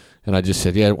Mercedes, and I just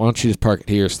said, yeah, why don't you just park it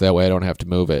here so that way I don't have to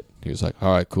move it. He was like,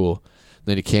 all right, cool.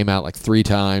 Then he came out like 3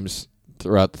 times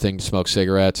throughout the thing to smoke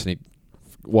cigarettes, and he'd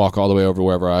walk all the way over to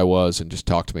wherever I was and just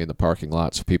talk to me in the parking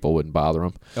lot so people wouldn't bother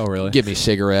him. Oh, really? Give me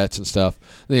cigarettes and stuff.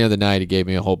 And the other night he gave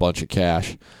me a whole bunch of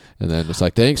cash, and then it's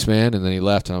like, thanks, man. And then he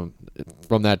left, and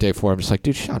from that day forward, I'm just like,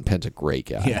 dude, Sean Penn's a great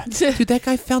guy. Yeah. Dude, that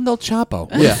guy found El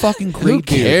Chapo. What Yeah. a fucking Who great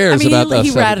dude. cares I mean, about that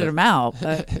he stuff? ratted him out.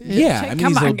 But Yeah, I mean,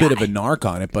 come he's a on, little bit guy. of a narc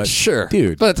on it, but Sure.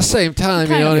 dude. But at the same time, you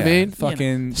Kind know of, what I mean?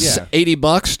 Fucking, S- yeah.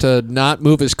 $80 to not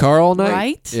move his car all night?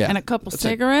 Right? Yeah. And a couple That's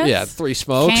like- cigarettes? yeah, 3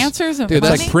 smokes. Cancers and Dude, It's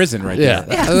that's like money? prison right Yeah,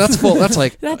 there. that's full. That's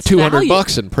like That's $200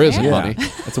 value. in prison Yeah. money.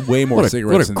 That's way more What a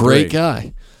cigarettes than great 3.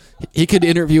 guy. He could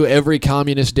interview every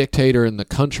communist dictator in the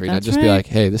country, and I'd That's just be right. like,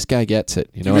 "Hey, this guy gets it."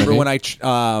 You know Remember what I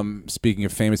when mean? speaking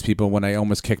of famous people, when I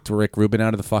almost kicked Rick Rubin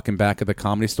out of the fucking back of the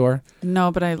Comedy Store? No,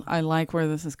 but I like where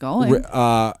this is going. We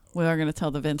are going to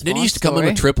tell the Vince Didn't Vaughn he used to come in story.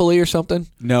 with Tripoli or something?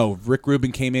 No, Rick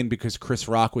Rubin came in because Chris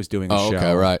Rock was doing a Oh, show.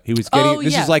 okay, right. He was getting. Oh,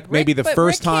 this yeah. is like maybe Rick- the but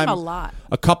first Rick came time. a lot.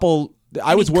 A couple.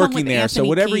 I was he'd come working with there, so Anthony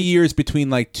whatever Keith. years between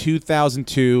like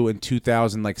 2002 and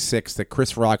 2006 that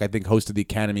Chris Rock, I think, hosted the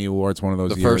Academy Awards. One of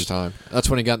those The years. first time. That's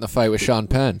when he got in the fight with Sean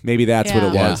Penn. Maybe that's what it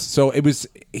was. Yeah. So it was.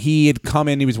 He had come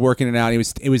in. He was working it out.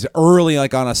 It was early,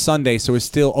 like on a Sunday, so it was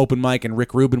still open mic. And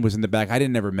Rick Rubin was in the back. I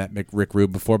didn't never met Rick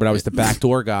Rubin before, but I was the back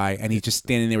door guy, and he's just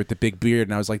standing there with the big beard.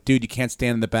 And I was like, dude, you can't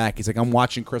stand in the back. He's like, I'm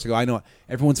watching Chris. I go, I know.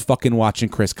 Everyone's fucking watching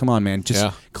Chris. Come on, man. Just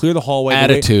Yeah. clear the hallway.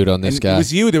 Attitude on this And guy. It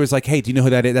was you. There was like, hey, do you know who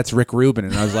that is? That's Rick Rubin.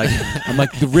 And I was like, I'm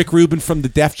like, the Rick Rubin from the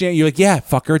Def Jam. You're like, yeah,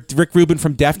 fucker, Rick Rubin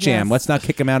from Def Jam. Yes. Let's not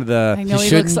kick him out of the. I know he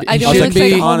shouldn't- looks. I he know he should looks like a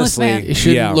be- homeless honestly- man. He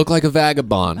shouldn't Yeah. look like a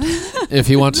vagabond if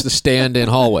he wants to stand in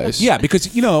hallways. Yeah, because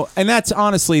and that's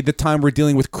honestly the time we're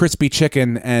dealing with crispy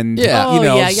chicken and Yeah. Oh,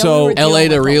 yeah, we so were L.A. dealing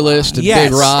the with a realist lot. and Yes.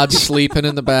 Big Rod sleeping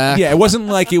in the back. yeah, it wasn't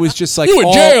like it was just like You in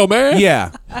all- jail, man.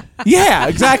 Yeah, yeah,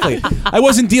 exactly. I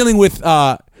wasn't dealing with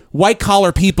white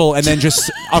collar people and then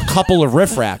just a couple of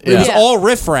riffraff. It was Yeah. all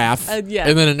riffraff, Yeah.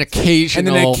 And then an occasional, and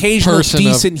then an occasional person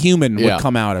decent of, human Yeah. would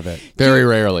come out of it. very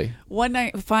rarely. One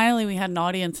night, finally, we had an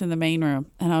audience in the main room,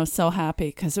 and I was so happy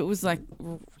because it was like,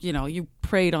 you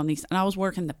prayed on these, and I was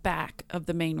working the back of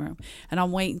the main room, and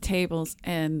I'm waiting tables,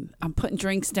 and I'm putting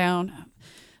drinks down,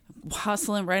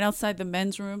 hustling right outside the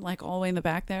men's room, like all the way in the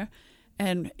back there,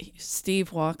 and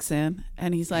Steve walks in,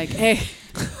 and he's like, "Hey."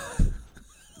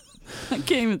 I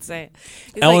can't even say it.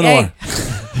 He's Eleanor.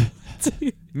 Like,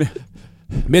 hey.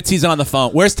 Mitzi's on the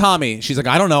phone. Where's Tommy? She's like,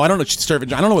 I don't know. She's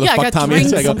serving. I don't know where the Yeah, I fuck got Tommy is.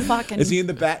 I drinks go, and fucking- is he in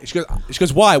the back? She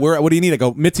goes, why? What do you need? I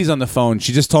go, Mitzi's on the phone.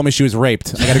 She just told me she was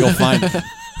raped. I got to go find her.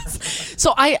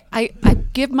 So I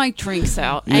give my drinks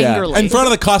out angrily. In front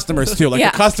of the customers, too. Like,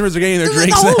 Yeah. the customers are getting their This is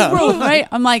drinks the whole out. room, right?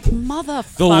 I'm like,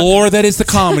 motherfucker. The lore that is the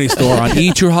Comedy Store on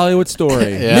Eat Your Hollywood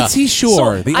Story. Yeah. Mitzi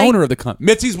Shore, So the I- owner of the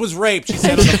Mitzi's was raped. She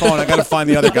said on the phone, I got to find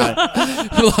the other guy.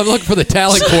 I'm looking for the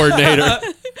talent coordinator.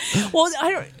 Well,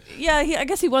 I don't. Yeah, I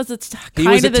guess he was the He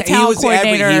kind was of the he talent was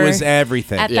coordinator. he was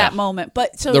everything. at Yeah. that moment.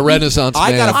 But so The Renaissance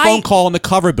I man. got a phone call in the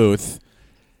cover booth.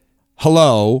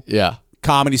 Hello. Yeah.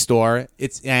 Comedy Store.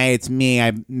 It's me.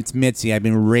 It's Mitzi. I've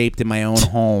been raped in my own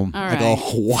home. All I go,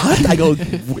 right. what? I go,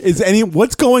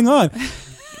 what's going on?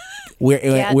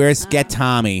 Where's Get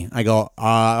Tommy? I go,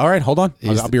 all right, hold on.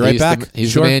 I'll be right back.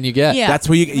 He's Sure. the man you get. Yeah. That's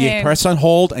where you Yeah. press on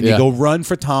hold and Yeah. you go run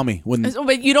for Tommy. When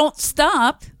But you don't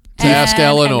stop To ask and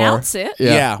Eleanor. announce it.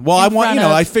 yeah. Well, I In want front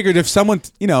of- I figured if someone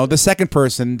the second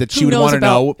person that she Who would knows want to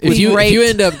about- know. If Being you raped.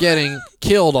 end up getting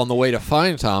killed on the way to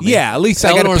find Tommy, Yeah, at least I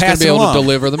gotta Eleanor's pass be it able along. to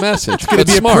deliver the message. It's gonna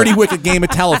That's be smart. a pretty wicked game of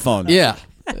telephone. Yeah.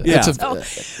 Yeah.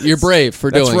 You're brave for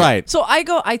That's doing it. right. So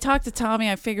I talk to Tommy.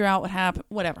 I figure out what happened.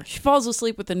 Whatever. She falls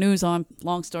asleep with the news on.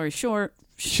 Long story short,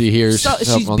 She hears she's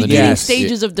something on the beginning news.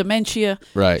 stages of dementia.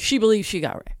 Right. She believes she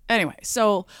got raped. Anyway,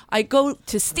 so I go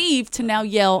to Steve to now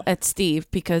yell at Steve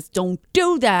because don't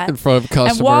do that In front of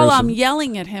customers. And while I'm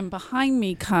yelling at him, behind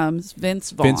me comes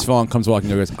Vince Vaughn. Vince Vaughn comes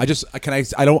walking over. I just I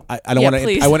don't Yeah, want to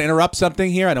please. I want to interrupt something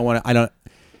here. I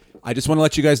just want to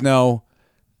let you guys know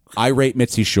I rate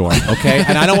Mitzi Shore, okay?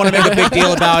 And I don't want to make a big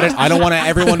deal about it. I don't want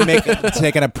everyone to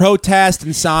taking a protest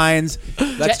and signs.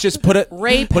 Let's just put a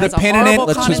pin in it.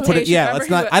 Let's just put it. Yeah, let's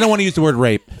not. I don't want to use the word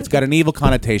rape. It's got an evil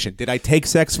connotation. Did I take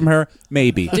sex from her?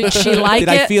 Maybe. Did she like it? Did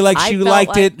I feel like she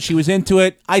liked it? She was into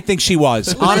it. I think she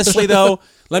was. Honestly, though,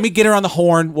 let me get her on the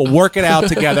horn. We'll work it out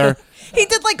together. He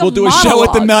did like we'll do a show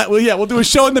at the we'll do a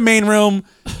show in the main room.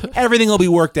 Everything will be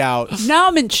worked out. Now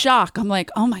I'm in shock. I'm like,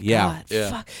 oh my Yeah. god,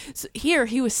 fuck. So here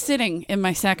he was sitting in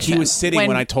my section. He was sitting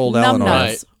when I told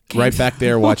Eleanor. Right back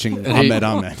there watching Ahmed.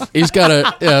 He's got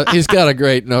a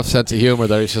great enough sense of humor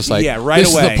that he's just like, right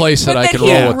this away. is the place that I can he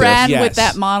roll with ran this. with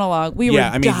that monologue. We were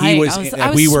dying.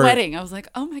 I was sweating. I was like,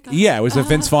 oh my god. Yeah, it was a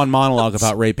Vince Vaughn monologue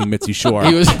about raping Mitzi Shore.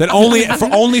 He was that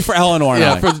only for Eleanor and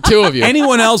I. for the two of you.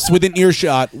 Anyone else within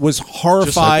earshot was horrified.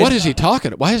 Just like, what is he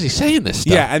talking? Why is he saying this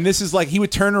stuff? Yeah, and this is like he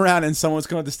would turn around and someone was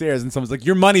coming up the stairs and someone's like,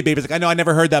 "Your money, baby." He's like, "I know, I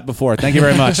never heard that before. Thank you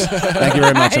very much. Thank you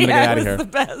very much. I'm gonna get out of here." The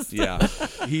best. Yeah,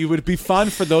 he would be fun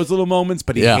for those little moments,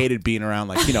 but he hated being around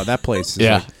that place.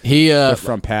 Like the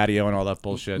front patio and all that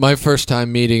bullshit. My first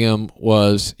time meeting him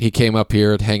was he came up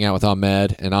here to hang out with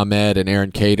Ahmed and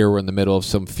Aaron Cater were in the middle of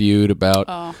some feud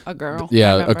about a girl.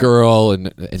 Yeah, a girl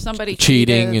and somebody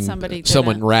cheating cheated, and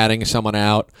someone ratting someone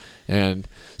out, and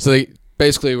so they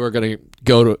basically were going to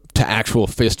go to actual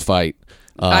fist fight.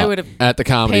 I would have at the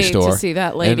Comedy paid Store to see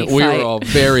that lady and we fight. were all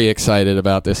very excited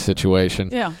about this situation.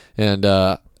 Yeah,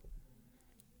 and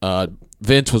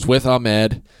Vince was with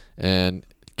Ahmed, and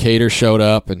Cater showed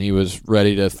up, and he was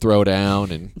ready to throw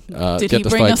down and did get he the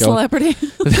bring fight a celebrity?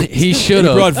 He should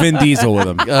have. He brought Vin Diesel with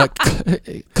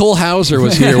him. Cole Hauser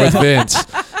was here with Vince,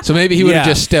 so maybe he would have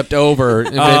just stepped over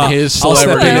and been his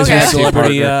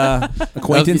celebrity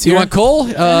acquaintance. You want Cole?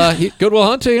 Goodwill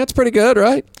Hunting. That's pretty good,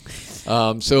 right?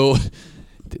 So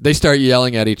they start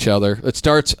yelling at each other. It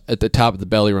starts at the top of the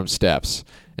belly room steps.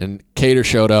 And Cater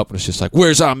showed up and was just like,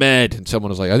 "Where's Ahmed?" And someone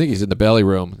was like, "I think he's in the belly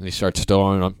room." And he starts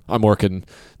storming. I'm working in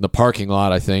the parking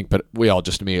lot, I think, but we all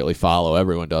just immediately follow.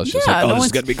 Everyone does. Just like, this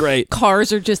is going to be great.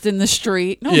 Cars are just in the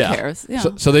street. No one cares. Yeah.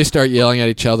 So they start yelling at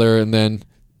each other, and then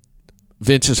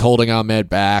Vince is holding Ahmed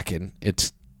back, and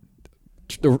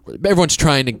everyone's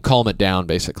trying to calm it down,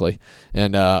 basically.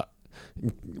 And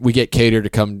we get Cater to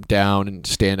come down and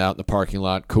stand out in the parking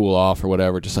lot, cool off or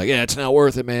whatever, just like, "Yeah, it's not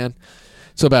worth it, man."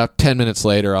 So about 10 minutes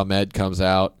later, Ahmed comes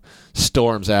out,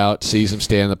 storms out, sees him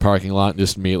stand in the parking lot, and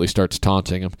just immediately starts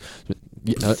taunting him,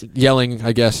 yelling,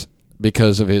 I guess,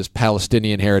 because of his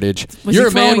Palestinian heritage. You're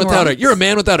a man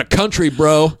without a country,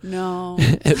 bro. No.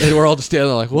 And we're all just standing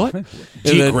there like, what?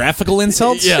 Geographical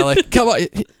insults? Yeah, like, come on.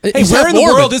 Hey, where in the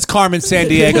world is Carmen San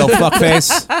Diego,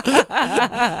 fuckface?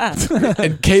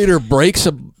 And Cater breaks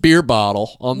a beer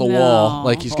bottle on the wall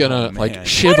like he's going to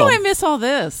shiv him. Why do I miss all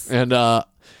this? And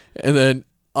then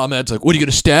Ahmed's like, "What, are you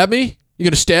going to stab me? You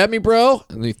going to stab me, bro?"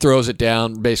 And he throws it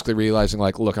down, basically realizing,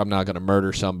 like, look, I'm not going to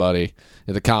murder somebody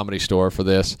at the Comedy Store for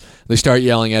this. They start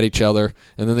yelling at each other,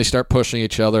 and then they start pushing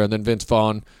each other, and then Vince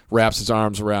Vaughn wraps his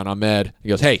arms around Ahmed. He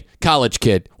goes, "Hey, college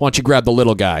kid, why don't you grab the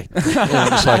little guy?" And I'm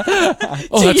just like,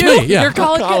 "Oh, that's me, yeah." You're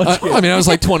college kid? I was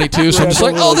like 22, so I'm just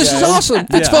like, "Oh, this is awesome.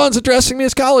 Vince Vaughn's addressing me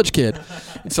as college kid."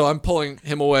 And so I'm pulling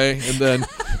him away, and then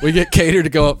we get Cater to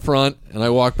go up front, and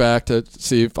I walk back to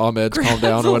see if Ahmed's calmed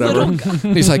down or whatever.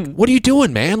 And he's like, "What are you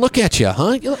doing, man? Look at you,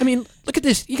 huh? I mean, look at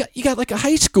this. You got like a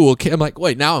high school kid." I'm like,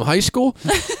 "Wait, now I'm high school?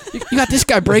 You got this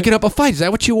guy breaking up a fight. Is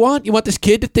that what you want? You want this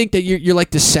kid to think that you're like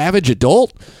this savage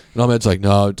adult?" And Ahmed's like,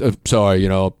 "No, I'm sorry,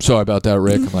 sorry about that,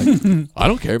 Rick." I'm like, "I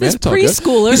don't care, man. This It's all good."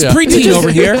 preschooler. This preteen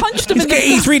over here. Punched him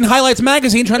He's reading Highlights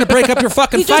magazine trying to break up your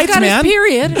fucking he just fights, got man. his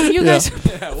period, and you guys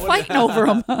are fighting over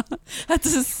him.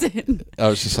 That's a sin. I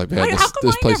was just like, man, How come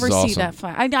this I place never is awesome. see that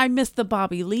fight? I missed the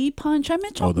Bobby Lee punch. I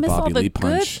miss all Bobby the Lee good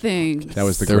punch. things. That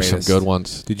was the There were greatest. some good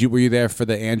ones. Were you there for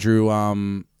the Andrew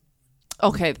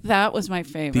Okay, that was my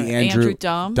favorite. the Andrew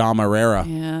Dom. Herrera?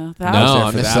 Yeah, that No,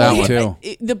 was I missed that one too.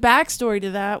 The backstory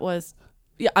to that was,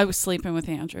 I was sleeping with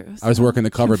Andrew. I was working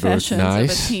the cover booth. Confessions of a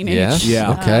Nice. teenage. Yes.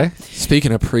 Yeah. Okay.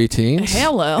 Speaking of preteens.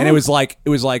 Hello. And it was like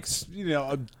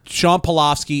Sean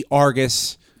Polofsky,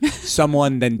 Argus,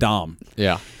 someone, then Dom.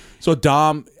 Yeah. So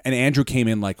Dom and Andrew came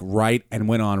in right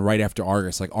after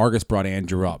Argus. Like Argus brought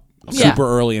Andrew up super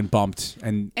early and bumped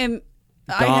and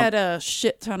I had a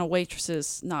shit ton of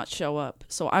waitresses not show up,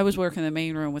 so I was working in the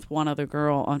main room with one other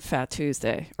girl on Fat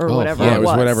Tuesday or whatever yeah, it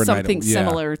was. whatever night something yeah.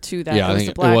 similar to that. Yeah, I was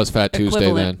think the black it was Fat Tuesday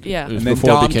equivalent. then. Yeah. It was And then before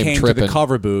it Dom became came to tripping. the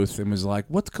cover booth and was like,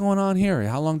 "What's going on here?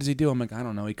 How long does he do?" I'm like, "I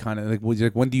don't know." He kind of like,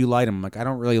 "When do you light him?" I'm like, "I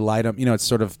don't really light him." It's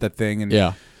sort of that thing. And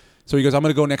Yeah. So he goes, I'm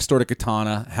going to go next door to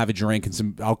Katana, have a drink,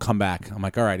 and I'll come back. I'm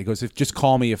like, all right. He goes, just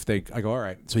call me if they. I go, all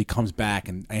right. So he comes back,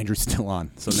 and Andrew's still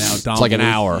on. So now Dom. It's like an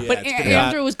hour. Yeah, But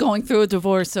Andrew was going through a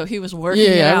divorce, so he was working.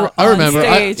 Yeah, out I remember. On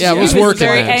stage. I was He working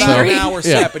very then, so- about angry. an hour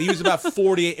set, but he was about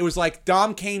 48. It was like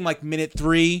Dom came like minute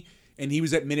 3, and he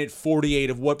was at minute 48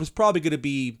 of what was probably going to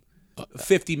be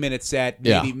 50-minute set,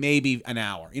 maybe an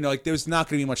hour. You know, like there was not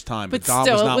going to be much time. But Dom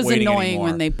still, was not it was waiting annoying anymore.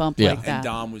 when they bumped Yeah. like that. And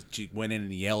Dom went in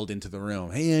and yelled into the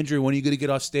room, "Hey Andrew, when are you going to get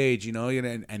off stage?" You know,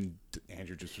 and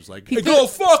Andrew just was like, hey, "Go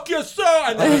fuck yourself!"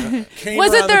 And then came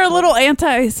Wasn't around there the a little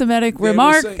anti-Semitic was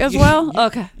remark saying- as you- well? you-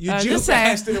 Okay, you I'm Jew just saying,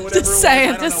 bastard or whatever it just was. saying,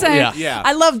 I don't just know. saying. Yeah.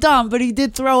 I love Dom, but he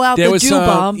did throw out There the was Jew some-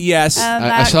 bomb. yes. and I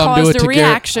that saw him do caused it a to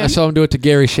reaction. I saw him do it to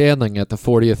Gary Shandling at the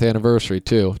 40th anniversary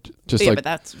too. Just yeah, like but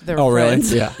that's their Oh really?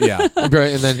 friends. yeah. Yeah.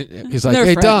 Right, and then he's like, They're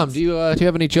 "Hey friends. Dom, do you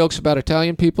have any jokes about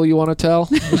Italian people you want to tell?"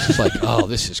 It's just like, "Oh,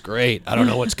 this is great. I don't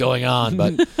know what's going on,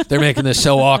 but they're making this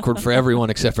so awkward for everyone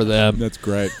except for them." That's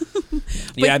great.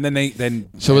 Yeah, and then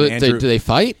So Andrew, do they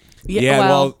fight? Then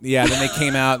they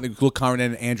came out and the camera,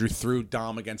 and Andrew threw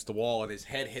Dom against the wall, and his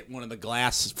head hit one of the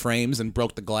glass frames and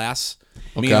broke the glass.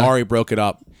 Me and Okay. Ari broke it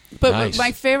up. But Nice.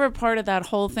 my favorite part of that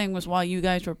whole thing was while you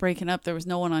guys were breaking up, there was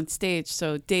no one on stage.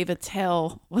 So David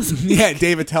Tell was. Yeah,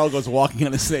 David Tell goes walking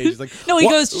on the stage. He's like, No, he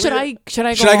 "What- goes, should I Should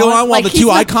I go on while Like, the he's two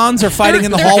not- icons are fighting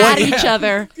in the they're hallway?" at each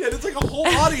other. Yeah, there's like a whole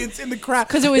audience in the crowd.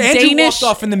 'Cause it was Andrew Danish. walked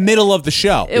off in the middle of the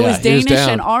show. It was he was Danish down.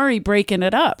 and Ari breaking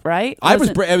it up, right? I was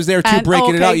there too, and-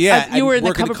 breaking it up. okay. Yeah, You were in the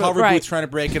working cover booth, booth right. trying to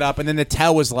break it up, and then the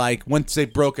Tell was like, once they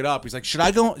broke it up, he's like, "Should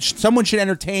I go? Someone should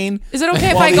entertain." Is it okay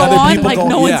if while I the go other on? people Like, go-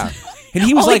 no one's- Yeah. And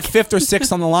he was Only- like 5th or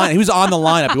 6th on the line. He was on the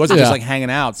lineup. He wasn't Yeah. just like hanging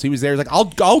out. So he was there. He's like,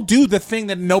 I'll do the thing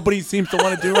that nobody seems to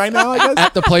want to do right now, I guess.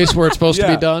 At the place where it's supposed to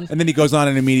Yeah. be done? And then he goes on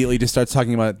and immediately just starts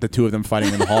talking about the two of them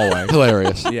fighting in the hallway.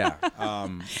 Hilarious. Yeah.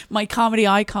 My comedy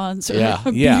icons are Yeah.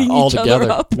 beating Yeah, all each together.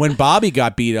 other up. When Bobby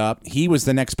got beat up, he was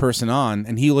the next person on,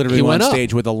 and he literally He went went on up.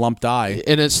 stage with a lumped eye.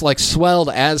 And it's like swelled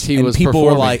as he And was people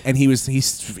performing. were like, and he's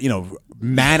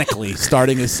manically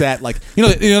starting his set, like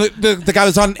the guy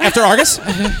was on after Argus.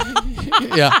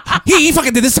 yeah. He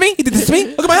fucking did this to me. He did this to me.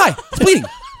 Look at my eye. It's bleeding.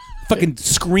 Fucking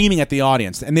screaming at the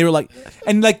audience, and they were like,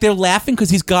 they're laughing because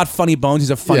he's got funny bones. He's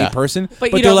a funny Yeah. person, But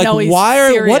you they're don't like, know he's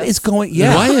what serious. is going?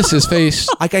 Yeah, Why is his face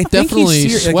like I think definitely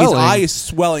he's serious. Like, swelling? his eye is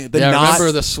swelling. The yeah, I knot,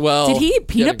 remember the swell. Did he eat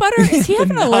peanut butter? Is he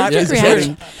having an knot allergic is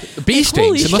reaction? getting- Bee stings.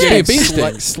 Holy It must be a shit. bee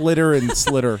slit- sting. slitter and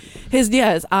slitter. His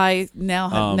eye now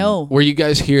have no. Were you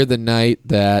guys here the night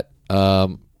that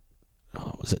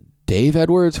was it Dave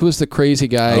Edwards? Who was the crazy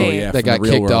guy Oh, yeah, that from got the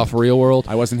Real kicked World. off Real World?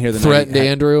 I wasn't here the Threatened night.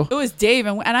 Andrew. It was Dave,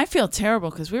 and I feel terrible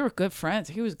because we were good friends.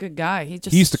 He was a good guy. He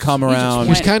used to come around. He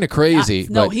was kind of crazy.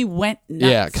 No, but he went nuts.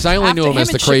 Yeah, 'cause I only knew him as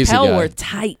the and crazy Chappelle guy. were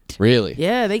tight. Really?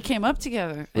 Yeah, they came up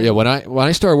together. Yeah, when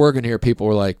I started working here, people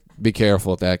were like, "Be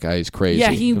careful with that guy. He's crazy."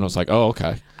 Yeah, he- and I was like, "Oh,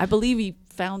 okay." I believe he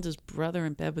found his brother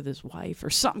in bed with his wife or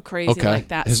something crazy Okay. like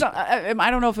that. His- I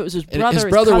don't know if it was his And brother. his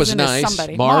brother was cousin, nice. Or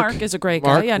somebody. Mark is a great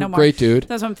Mark, guy. Yeah, I know Mark. great dude.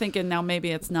 That's what I'm thinking now. Maybe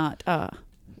it's not.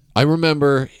 I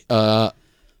remember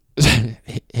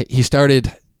he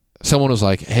started. Someone was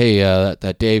like, "Hey,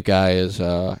 that Dave guy is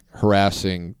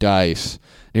harassing Dice."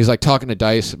 And he's like talking to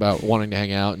Dice about wanting to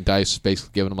hang out, and Dice is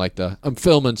basically giving him like I'm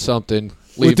filming something.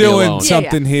 Leave We're me doing alone.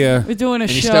 something here. We're doing a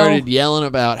And show. he started yelling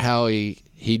about how he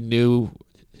knew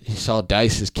he saw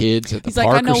Dice's kids at the He's like,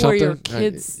 park I know or something. where your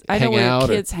kids. I know hang where your out,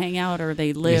 or- kids hang out or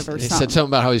they live or he something. said something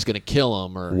about how he's going to kill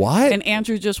him or What? And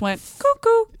Andrew just went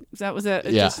cuckoo. That was it.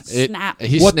 It yeah. just snapped.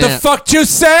 He What the snapped. fuck you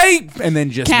say? And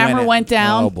then just Camera went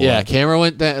down. Oh, boy. Yeah, camera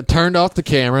went down, turned off the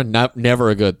camera. Never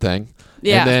a good thing.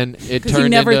 Yeah, and then it 'cause turned you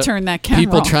never into turn that camera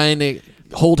people off. trying to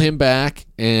hold him back,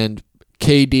 and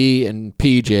KD and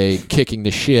PJ kicking the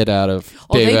shit out of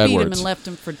Oh, Dave they Edwards. beat him and left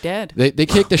him for dead. They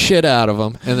kicked the shit out of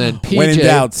him, and then PJ. When in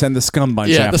doubt, send the scum bunch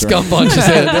yeah, after the scum him. bunch is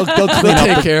in. They'll They'll clean up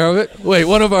take care of it. Wait,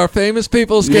 one of our famous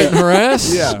people's getting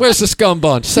harassed? Yeah. Where's the scum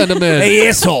bunch? Send them in. Hey,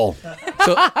 asshole.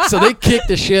 So they kick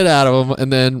the shit out of him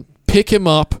and then pick him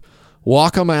up,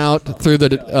 walk him out through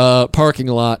the parking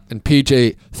lot, and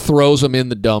PJ throws him in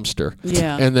the dumpster.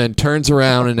 Yeah. And then turns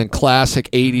around and in classic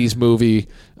 80s movie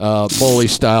bully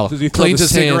style, Does he throw cleans the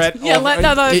his hands, cigarette Yeah, over,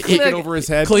 no, It- kick it- it over his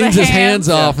head? cleans The his hands hands.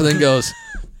 off, and then goes,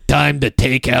 "Time to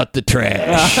take out the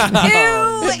trash." And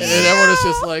everyone is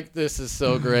just like, "This is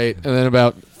so great." And then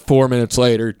about 4 minutes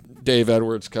later, Dave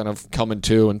Edwards kind of coming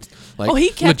to and like He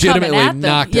kept legitimately coming at them.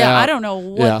 knocked Yeah, out. I don't know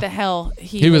what Yeah. the hell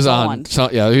he He was on. on. So,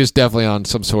 yeah, he was definitely on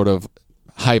some sort of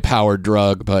high-powered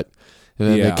drug, but and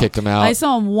then Yeah. they kicked him out. I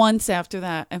saw him once after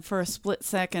that, and for a split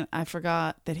second, I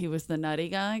forgot that he was the nutty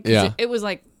guy. 'Cause Yeah. it was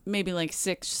like maybe like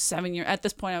 6, 7 years. At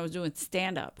this point, I was doing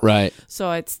stand up. Right. So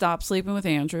I'd stopped sleeping with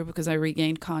Andrew because I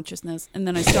regained consciousness, and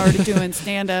then I started doing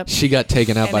stand up She got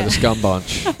taken out by the scum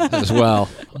bunch as well.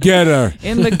 Get her.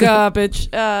 in the garbage.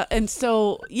 And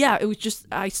so it was just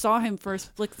I saw him for a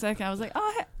split second. I was like,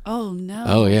 oh no.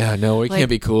 Oh yeah, no, we Like, can't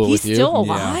be cool he's with you. still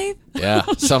alive. Yeah,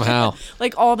 somehow.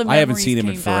 Like all the I haven't memories seen him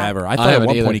in came back. forever. I thought at haven't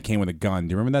one either. point he came with a gun.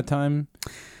 Do you remember that time?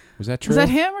 Was that true? Was that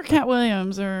him or Cat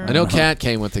Williams or? I know Kat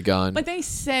came with the gun. But they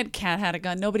said Cat had a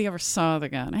gun. Nobody ever saw the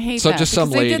gun. I hate So that. just some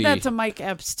because they did lady- that to Mike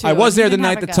Epps too. I was He there the didn't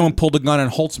have night a that gun. someone pulled a gun on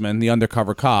Holtzman, the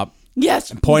undercover cop.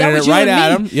 Yes, pointed that it was you right and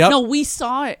at me. him. Yep. No, we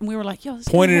saw it and we were like, "Yo, this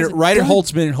guy Pointed has it a right at gun.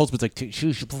 Holtzman, and Holtzman's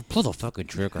like, pull the fucking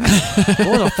trigger.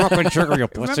 Pull the fucking trigger, you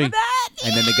pussy. Remember that?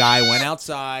 And then the guy went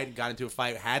outside, got into a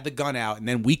fight, had the gun out, and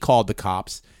then we called the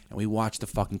cops, and we watched the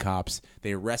fucking cops.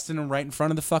 They arrested him right in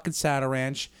front of the fucking saddle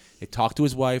ranch. They talked to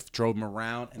his wife, drove him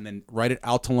around, and then right at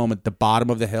Altaloma at the bottom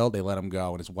of the hill, they let him go,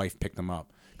 and his wife picked him up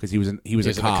because he was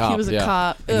a cop. He was a Yeah.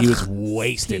 cop. And he was Ugh.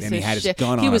 wasted, Piece and he of had his shit.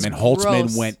 gun He on was him, and Holtzman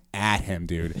gross. went at him,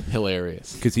 dude.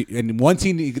 Hilarious. Because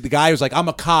the guy was like, "I'm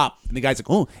a cop," and the guy's like,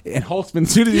 "Oh," and Holtzman,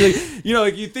 soon as he,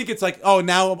 like, like you think it's like, "Oh,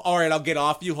 now all right, I'll get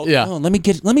off you." Holtzman, Yeah. "Oh, let me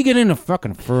get in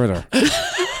fucking further."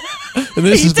 And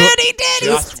this is He did.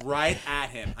 Just right at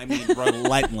him. I mean,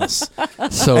 relentless.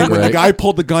 so And when the great. guy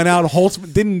pulled the gun out,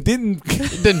 Holtzman didn't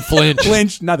Didn't flinch.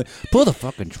 flinch, nothing. Pull the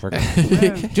fucking trigger.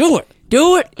 Do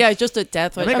it. Yeah, just a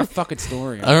death. Make a fucking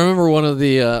story. I remember one of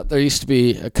the. There used to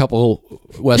be a couple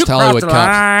West Hollywood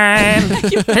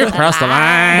cops. You crossed the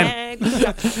line.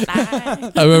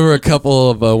 I remember a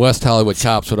couple of West Hollywood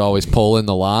cops would always pull in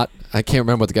the lot. I can't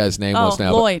remember what the guy's name was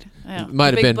now. but Lloyd. Yeah. Might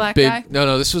have Big been black big. guy?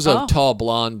 No, this was a Oh. tall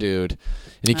blonde dude,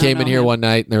 and he I came don't in know here him. one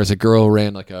night, and there was a girl who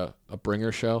ran like a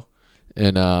bringer show,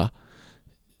 and I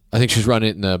think she was running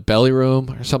it in the belly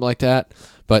room or something like that.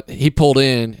 But he pulled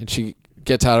in, and she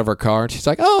gets out of her car, and she's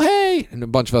like, "Oh, hey!" And a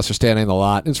bunch of us are standing in the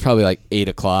lot. And it's probably like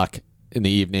 8:00 in the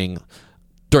evening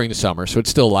during the summer, so it's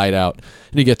still light out.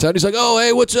 And he gets out, he's like, "Oh,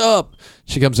 hey, what's up?"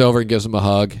 She comes over and gives him a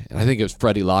hug, and I think it was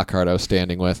Freddie Lockhart I was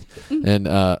standing with, and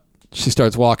she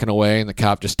starts walking away, and the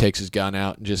cop just takes his gun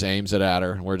out and just aims it at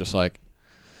her, and we're just like,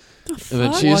 and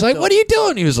then she's What like, the- "What are you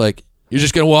doing?" He was like, "You're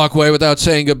just gonna walk away without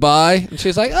saying goodbye?" And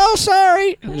she's like, "Oh,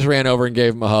 sorry." And just ran over and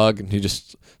gave him a hug, and he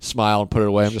just smiled and put it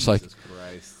away. I'm just like,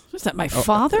 Was that my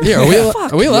father? "Yeah,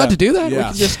 are we allowed to do that? Yeah. We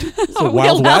can just It's a Are we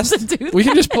Wild allowed West. to do that? we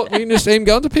can just aim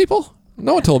guns at people."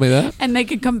 No one told me that. And they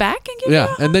could come back and give Yeah, you a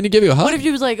hug? and then you give you a hug. What if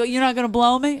she was like, "Oh, you're not going to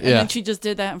blow me?" And Yeah. then she just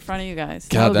did that in front of you guys.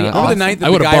 God That would be damn. Remember awesome. the night that I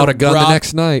the would have guy bought a gun the robbed-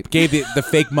 next night. Gave the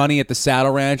fake money at the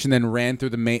saddle ranch, and then ran through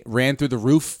the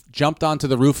roof, jumped onto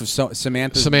the roof of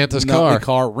Samantha's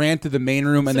car. ran through the main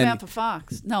room, and Samantha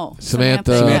Fox. No.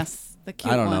 Samantha- Yes. The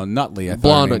cute then I don't one. know, Nutley, I thought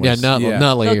Blonde her one, name was.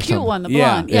 Nutley The or cute something. one, the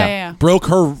Yeah. blonde. Yeah. Broke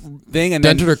her thing, and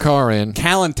then Dented her car in.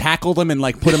 Callan tackled him and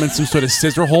like put him in some sort of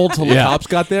scissor hold till the Yeah. cops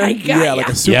got there. I got yeah, ya. like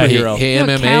a Yeah, superhero. he You know,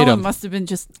 MMA'd Callan him. must have been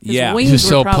just, his Yeah. wings He was were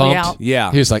so probably pumped. out.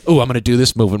 Yeah. He was like, "Oh, I'm going to do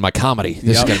this move in my comedy.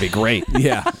 This is Yep. going to be great."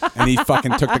 Yeah, and he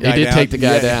fucking took the guy down. did take the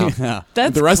guy Yeah, down. Yeah.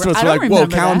 That's the rest of us I were don't like, "Whoa,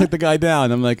 remember Callan that. took the guy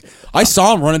down." I'm like, I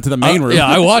saw him run into the main room. Yeah,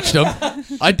 I watched him.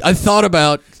 I thought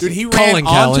about Dude, he ran calling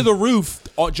onto Callan the roof,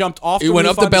 jumped off. He the went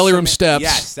roof up the onto belly room cement- steps.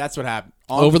 Yes, that's what happened.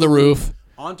 over the roof.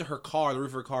 onto her car, the roof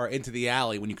of her car, into the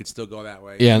alley when you could still go that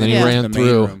way. Yeah, and then he into ran the main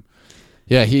through. room.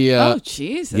 Yeah, he. Oh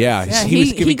Jesus! yeah, he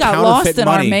was giving he got lost counterfeit in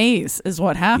our money. maze, is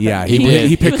what happened. Yeah, He he did.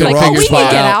 He picked was the like, wrong "Oh, we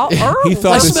spot. can get out." He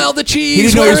thought I this- smell the cheese. He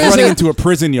didn't know he Where was is running it? into a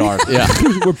prison yard. Yeah.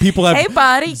 where people have Hey,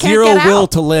 buddy, can't zero get will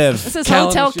out. to live. This is Callan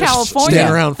Hotel was just California.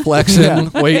 standing around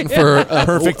flexing, waiting for a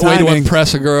Perfect way to timing.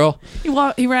 impress a girl.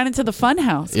 He ran into the fun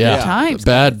house. Yeah, Good times.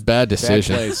 bad Bad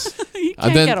decision. place. You And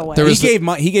can't then get away. there He was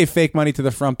gave fake money to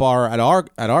the front bar at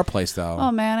our place though.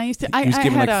 Oh man, I used to. he was I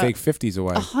giving had like a fake 50s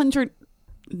away.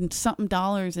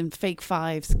 $100-something in fake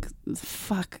fives.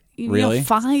 Fuck. You Really? know,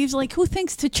 fives? Like who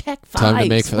thinks to check fives? time to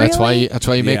make. Really? That's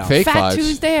why you make Yeah. fake Fat fives.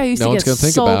 Tuesday. I used No to one's get gonna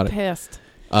think so about it. pissed.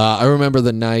 I remember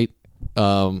the night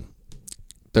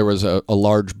there was a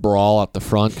large brawl at the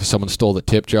front because someone stole the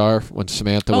tip jar when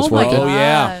Samantha was Oh my working. Oh,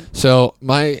 yeah. God. So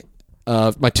my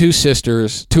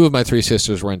two of my three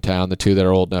sisters were in town, the two that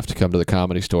are old enough to come to the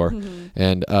Comedy Store. Mm-hmm.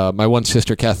 And my one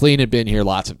sister, Kathleen, had been here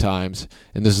lots of times.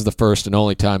 And this is the first and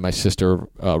only time my sister,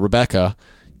 Rebecca,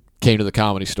 came to the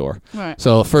Comedy Store. Right.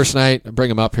 So first night, I bring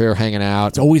them up here hanging out.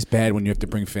 It's always bad when you have to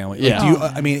bring family. Like, Yeah. do you,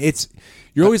 I mean,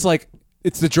 you're always like,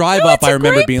 it's the drive up. it's I a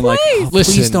remember great being like, place. oh,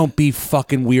 please Listen. don't be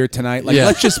fucking weird tonight. Like, Yeah.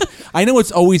 let's just. I know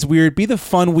it's always weird. Be the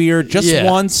fun weird just Yeah.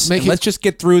 once. Make and it let's just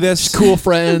get through this. Cool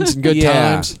friends and good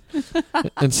Yeah. times.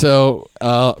 And so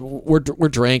we're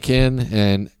drinking,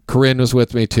 and Corinne was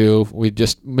with me too. We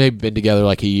just maybe been together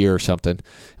like a year or something. And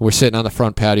we're sitting on the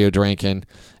front patio drinking,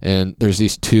 and there's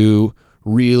these two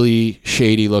really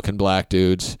shady looking black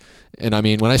dudes. And I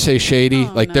mean, when I say shady,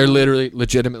 they're literally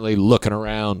legitimately looking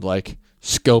around, like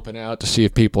scoping out to see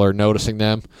if people are noticing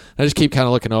them. I just keep kind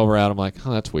of looking over at them like,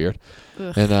 oh, that's weird.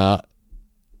 Ugh. And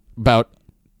about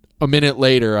a minute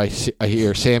later, I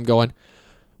hear Sam going,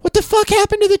 "What the fuck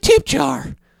happened to the tip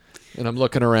jar?" And I'm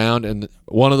looking around, and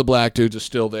one of the black dudes is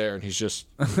still there, and he's just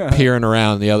peering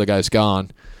around, and the other guy's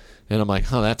gone. And I'm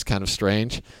like, oh, that's kind of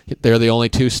strange. They're the only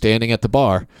two standing at the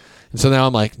bar. And so now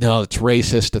I'm like, no, it's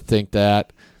racist to think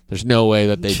that. There's no way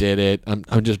that they did it.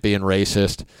 I'm just being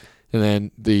racist. And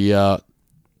then the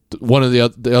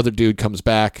other dude comes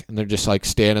back, and they're just like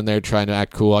standing there trying to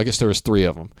act cool. I guess there was three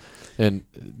of them. And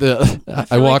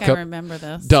I walk up. Remember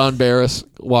this. Don Barris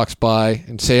walks by,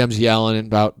 and Sam's yelling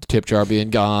about the tip jar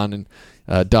being gone.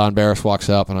 And Don Barris walks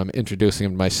up, and I'm introducing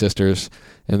him to my sisters.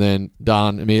 And then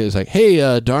Don immediately is like,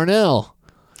 "Hey, Darnell,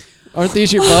 aren't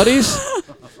these your buddies?"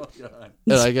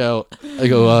 And I go,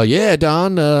 "Yeah,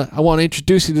 Don. I want to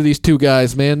introduce you to these two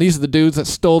guys, man. These are the dudes that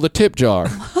stole the tip jar."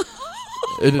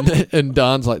 and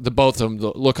Don's like, both of them,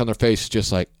 the look on their face is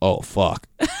just like, "Oh fuck."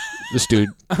 This dude,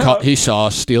 he saw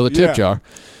us steal the tip jar.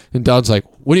 And Don's like,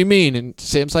 "What do you mean?" And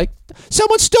Sam's like,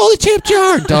 "Someone stole the tip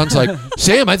jar." And Don's like,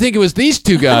 "Sam, I think it was these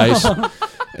two guys."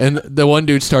 And the one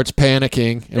dude starts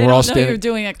panicking. And we're all standing. You're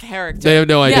doing a character. They have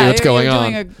no idea what's going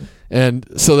on. And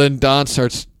so then Don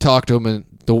starts talking to him, and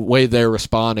the way they're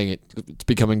responding, it's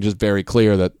becoming just very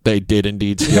clear that they did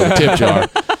indeed steal the tip jar.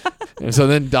 And so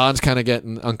then Don's kind of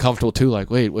getting uncomfortable too, like,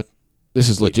 wait, what? This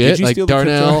is legit. Like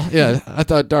Darnell, yeah, I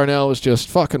thought Darnell was just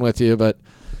fucking with you, but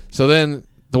so then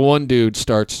the one dude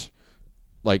starts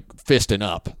like fisting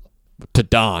up to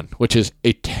Don, which is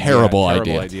a terrible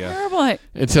idea. Terrible.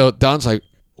 And so Don's like,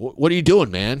 "What are you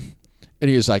doing, man?" And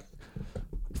he was like,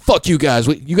 "Fuck you guys,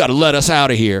 you got to let us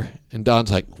out of here." And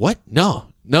Don's like, "What? No,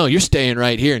 you're staying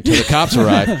right here until the cops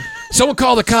arrive." "Someone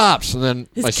call the cops." And then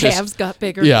his calves got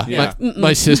bigger. Yeah.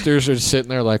 My sisters are sitting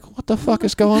there like, "What the fuck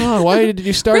is going on? Why did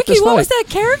you start Ricky, this fight?" What was that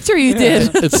character you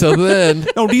did? And so then,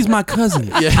 "No, he's my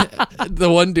cousin." Yeah, the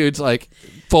one dude's like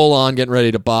full on getting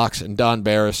ready to box, and Don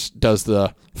Barris does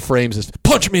the frames his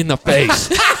punch me in the face.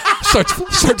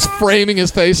 starts framing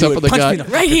his face up with the guy.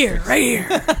 Right here.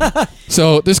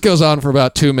 So this goes on for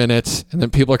about 2 minutes, and then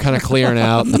people are kind of clearing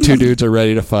out. The two dudes are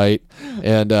ready to fight,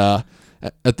 and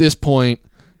at this point,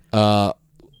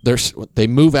 they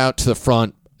move out to the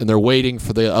front, and they're waiting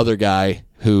for the other guy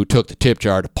who took the tip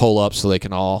jar to pull up so they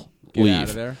can all leave. Get out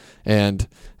of there. And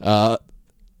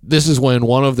this is when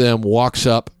one of them walks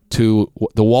up to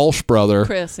the Walsh brother,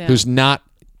 Chris, who's not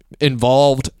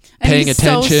involved, paying he's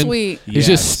attention. So sweet. He's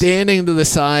just standing to the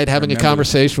side having a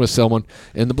conversation with someone,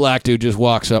 and the black dude just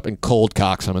walks up and cold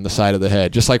cocks him in the side of the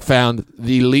head. Just like found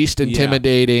the least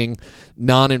intimidating,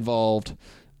 non-involved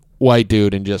white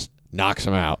dude and just knocks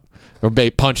him out. Or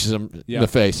punches him in the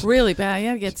face. Really bad.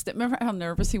 Yeah, remember how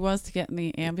nervous he was to get in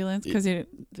the ambulance because they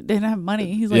didn't have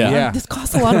money. He's like, this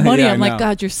costs a lot of money. I'm like,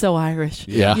 God, you're so Irish.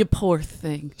 Yeah. You poor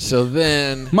thing. So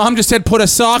then... Mom just said put a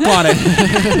sock on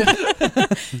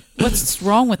it. What's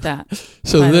wrong with that?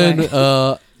 So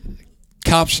then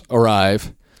cops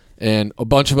arrive, and a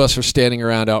bunch of us are standing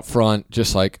around out front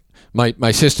just like...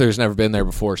 My sister's never been there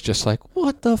before. It's just like,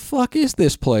 what the fuck is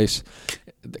this place?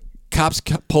 Cops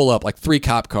pull up, like 3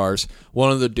 cop cars.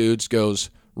 One of the dudes goes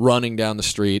running down the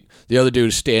street. The other dude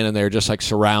is standing there just like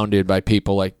surrounded by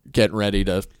people like getting ready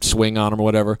to swing on him or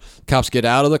whatever. Cops get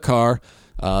out of the car.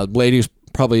 Lady's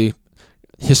probably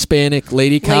Hispanic.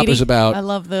 Lady cop is about... I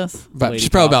love this. She's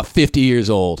probably about 50 years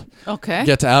old. Okay.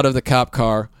 Gets out of the cop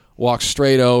car, walks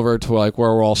straight over to like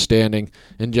where we're all standing,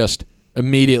 and just...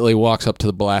 immediately walks up to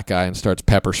the black guy and starts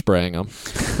pepper spraying him.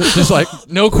 Just like,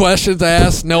 no questions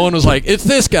asked. No one was like, it's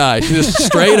this guy. She just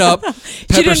straight up pepper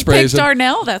she didn't sprays pick him.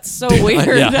 Darnell? That's so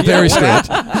weird. Yeah, very strange.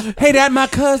 Hey, that my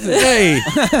cousin. Hey,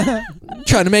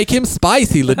 trying to make him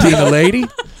spicy, Latina lady.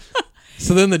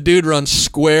 So then the dude runs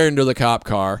square into the cop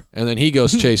car, and then he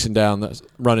goes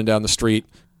running down the street,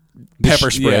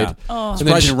 pepper sprayed. Yeah. Oh.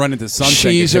 Surprised you run into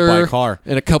sunset and get hit by a car.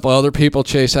 And a couple other people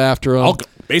chase after him.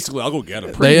 I'll go get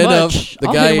him. They end up, much. the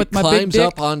I'll hit him guy with my big climbs dick.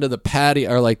 up onto the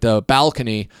patio, or like the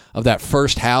balcony of that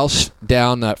first house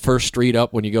down that first street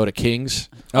up when you go to King's.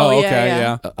 Oh, Oh,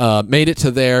 yeah, okay, yeah. Made it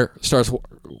to there, starts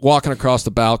walking across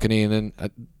the balcony, and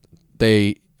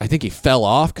then I think he fell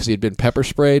off because he had been pepper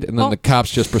sprayed, and then the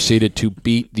cops just proceeded to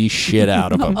beat the shit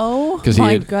out of him. Oh, because he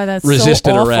had God, that's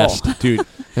resisted so awful. arrest. Dude.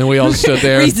 And we all stood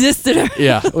there. Resisted her.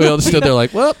 Yeah, we all stood there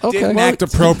like, well, okay. Didn't act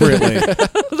appropriately.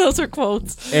 Those are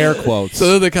quotes. Air quotes.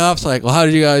 So then the cops like, well, how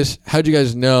did you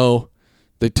guys know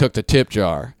they took the tip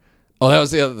jar. Oh, that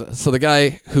was the other. So the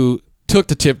guy who took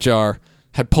the tip jar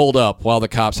had pulled up while the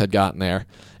cops had gotten there,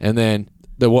 and then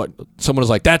someone was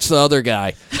like, "That's the other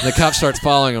guy." And the cop starts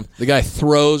following him. The guy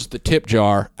throws the tip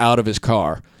jar out of his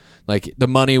car. Like, the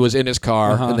money was in his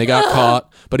car, and they got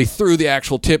caught, but he threw the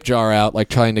actual tip jar out, like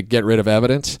trying to get rid of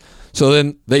evidence. So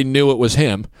then they knew it was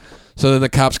him. So then the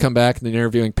cops come back and they're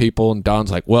interviewing people, and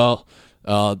Don's like, "Well,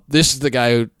 this is the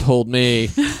guy who told me."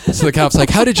 So the cop's like,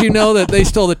 "How did you know that they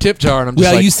stole the tip jar?" And I'm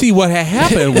just like, you see what had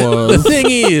happened was the thing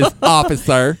is,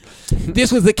 officer,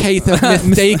 this was a case of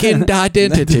mistaken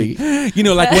identity. You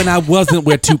know, like when I wasn't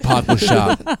where Tupac was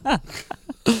shot.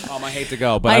 I hate to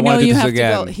go, but I know want to do you this have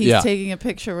again. to go. He's taking a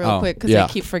picture real quick because I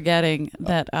keep forgetting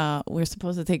that we're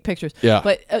supposed to take pictures. Yeah.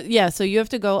 But so you have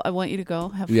to go. I want you to go.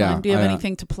 Have fun. Yeah, Do you have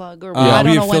anything to plug? Or I'll I be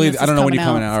don't in know when Philly. this I don't know when is you're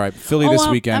coming out. All right, Philly this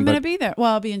weekend. I'm but, going to be there.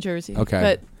 Well, I'll be in Jersey. Okay.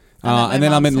 But and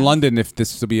then I'm in London if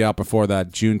this will be out before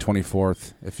that, June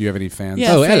 24th, if you have any fans.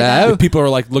 Yeah, Oh, say hello. that. If people are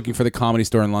like looking for the Comedy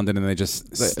Store in London and they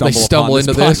just stumble stumble upon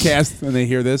into this this. podcast and they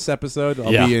hear this episode,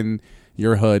 I'll be in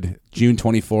your hood June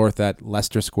 24th at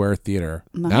Leicester Square Theater.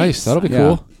 Nice. That'll be Yeah.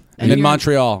 cool. And then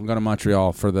Montreal. I'm going to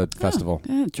Montreal for the festival.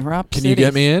 Drop. Can you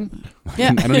get me in? Yeah.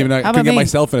 I don't even know. I How couldn't about get me?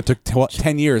 myself in. It took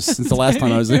 10 years since the last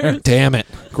time I was there. Damn it.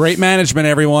 Great management,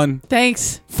 everyone.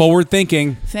 Thanks. Forward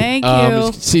thinking. Thank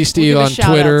you. See Steve We'll on give a shout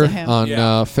out Twitter, to him. on Yeah.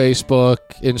 Facebook,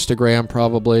 Instagram,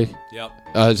 probably. Yep.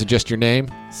 Is it just your name?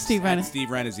 Steve Rennazzisi. Steve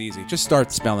Rannazzisi. Just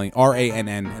start spelling RANN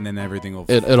and then everything will.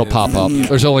 It'll pop up.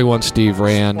 There's only one Steve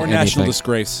Ran. Or national anything.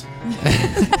 disgrace.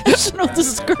 National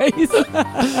disgrace.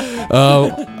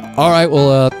 All right.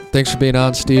 Well, thanks for being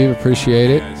on, Steve. Appreciate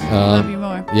it. Love you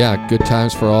more. Yeah, good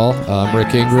times for all. I'm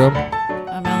Rick Ingram.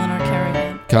 I'm Eleanor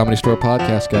Kerrigan. Comedy Store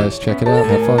Podcast, guys. Check it out.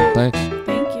 Have fun. Thanks.